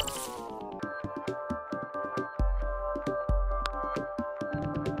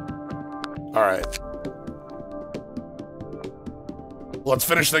 Alright. Let's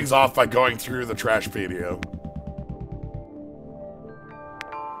finish things off by going through the trashopedia.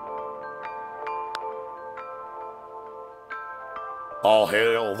 All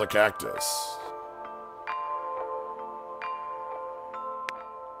hail the cactus.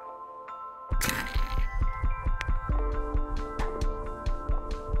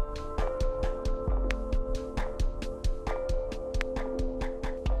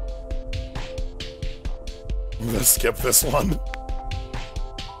 I'm gonna skip this one.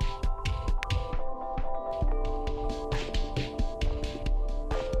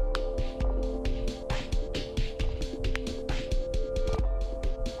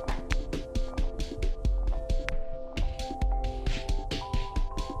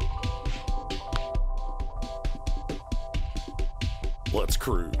 Let's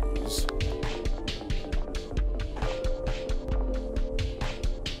cruise.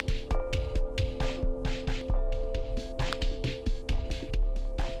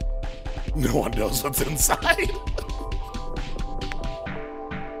 No one knows what's inside.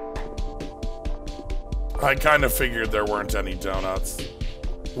 I kind of figured there weren't any donuts.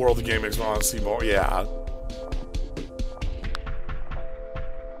 World of Game makes me want to see more. Yeah.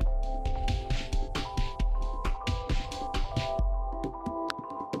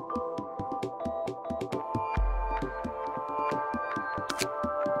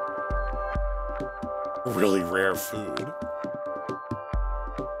 Really rare food.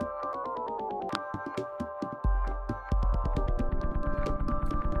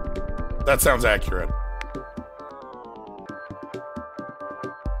 That sounds accurate.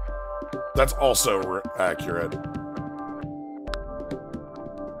 That's also accurate.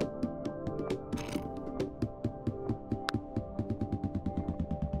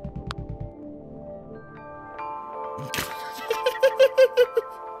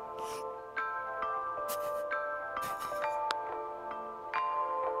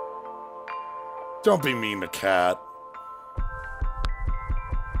 Don't be mean to Cat.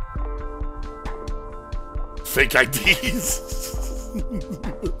 Fake IDs.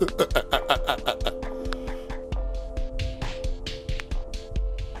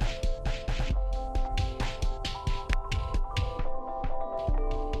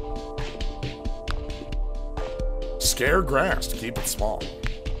 Scare grass to keep it small.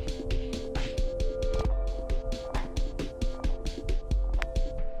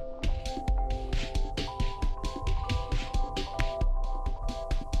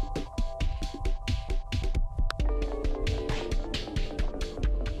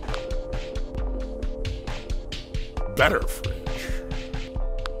 Better fridge.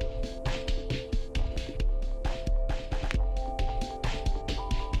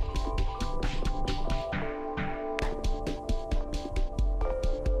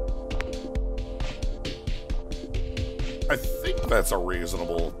 I think that's a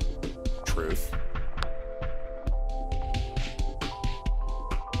reasonable truth.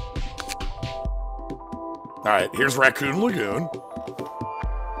 All right, here's Raccoon Lagoon.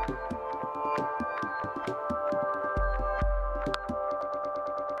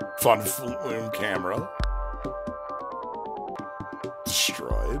 Fun flume camera.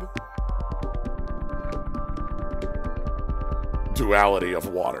 Destroyed. Duality of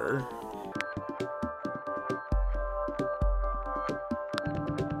water.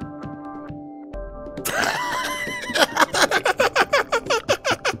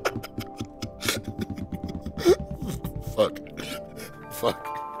 Fuck. Fuck.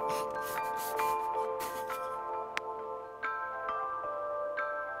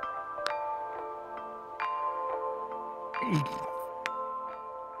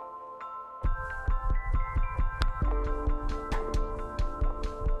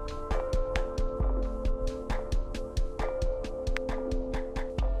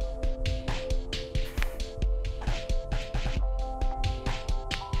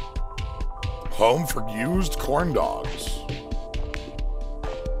 Home for used corn dogs.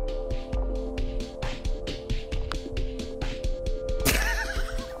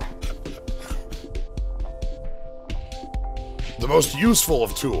 The most useful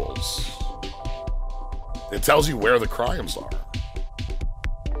of tools. It tells you where the crimes are.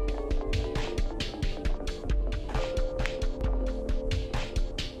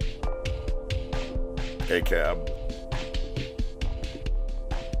 Hey, cab.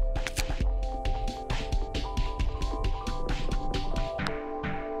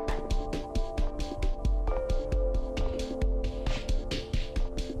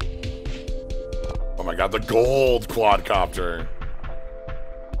 Oh my god, the gold quadcopter.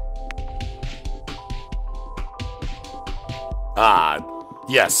 Ah,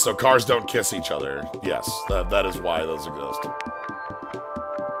 yes, so cars don't kiss each other. Yes, that is why those exist.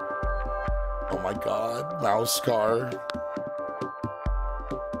 Oh my god, mouse car.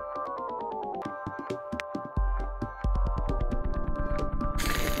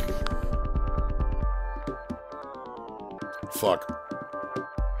 Fuck.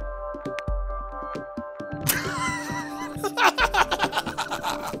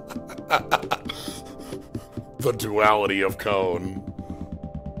 The duality of cone.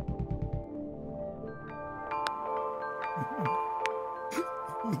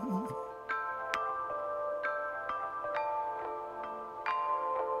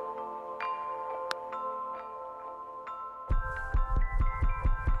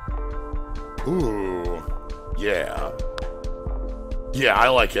 Ooh, yeah. Yeah, I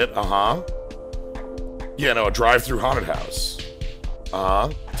like it, uh-huh. Yeah, no, a drive-through haunted house. Uh-huh,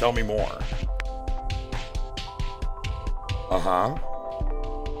 tell me more. Uh-huh.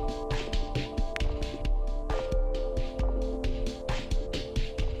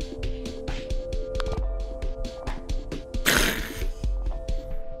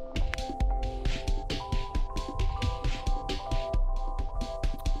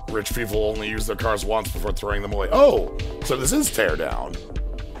 Rich people only use their cars once before throwing them away. Oh, so this is tear down.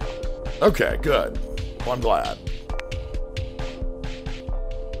 Okay, good. Well, I'm glad.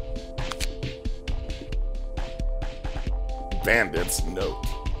 Bandits note.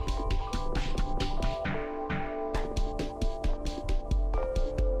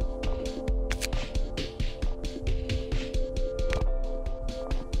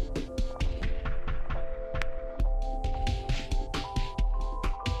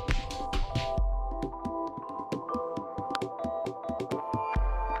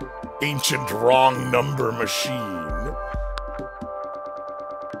 Ancient wrong number machine.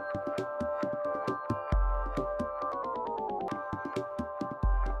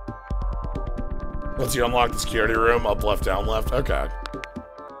 Once you unlock the security room, up, left, down, left. Okay.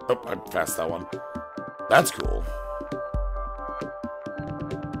 Oh, I passed that one. That's cool.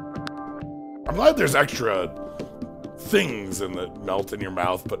 I'm glad there's extra things that melt in your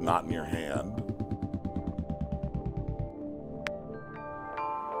mouth, but not in your hand.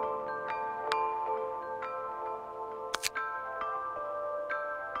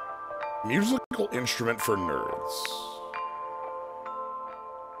 Musical instrument for nerds.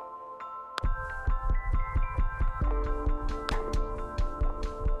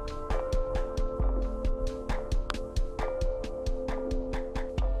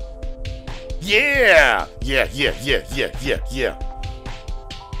 Yeah! Yeah.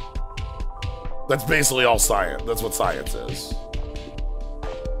 That's basically all science. That's what science is.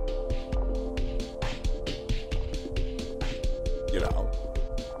 You know.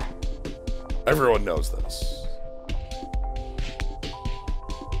 Everyone knows this.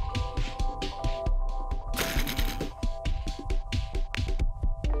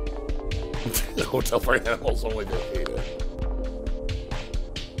 Hotel for animals only to hate it.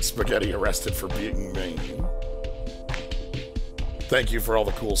 Spaghetti arrested for being mean. Thank you for all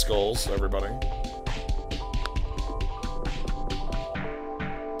the cool skulls, everybody.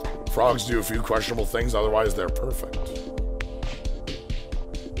 Frogs do a few questionable things, otherwise they're perfect.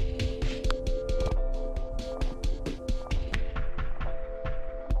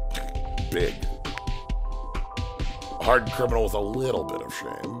 Big. A hard criminal with a little bit of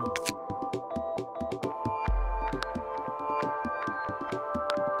shame.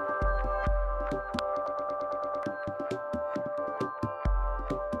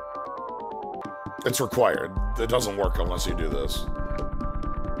 It's required. It doesn't work unless you do this.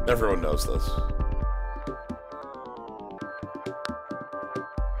 Everyone knows this.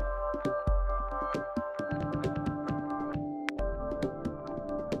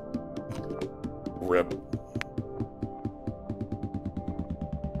 Rip.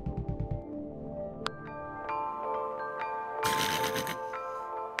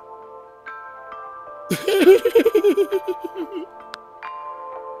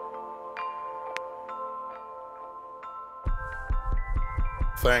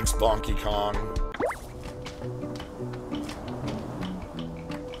 Thanks, Bonky Kong.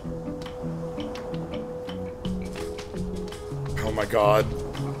 Oh my god.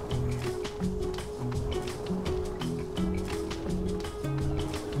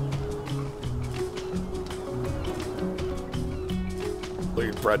 Look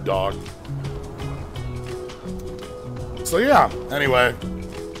at bread dog. So yeah, anyway.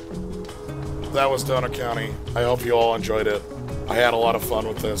 That was Donut County. I hope you all enjoyed it. I had a lot of fun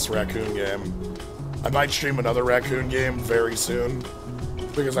with this Raccoon game. I might stream another Raccoon game very soon,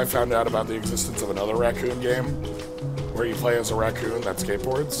 because I found out about the existence of another Raccoon game where you play as a raccoon that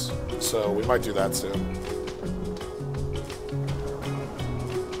skateboards. So we might do that soon.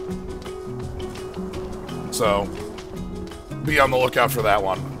 So be on the lookout for that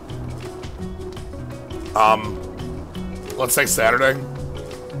one. Let's say Saturday.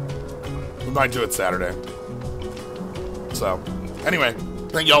 We might do it Saturday. So, anyway,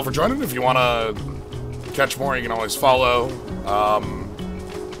 thank you all for joining. If you want to catch more, you can always follow.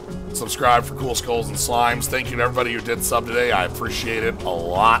 Subscribe for cool skulls and slimes. Thank you to everybody who did sub today. I appreciate it a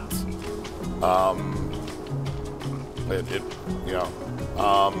lot.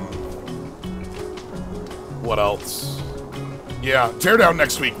 What else? Yeah, Teardown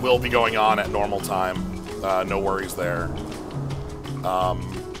next week will be going on at normal time. No worries there.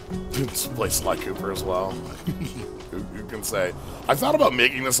 Play Sly Cooper as well. Who can say? I thought about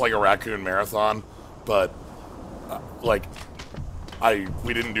making this like a raccoon marathon, but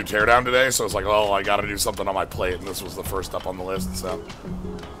we didn't do Teardown today, so it's like, oh, I gotta do something on my plate, and this was the first up on the list. So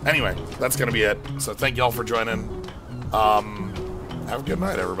anyway, that's gonna be it. So thank y'all for joining. Have a good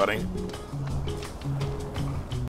night, everybody.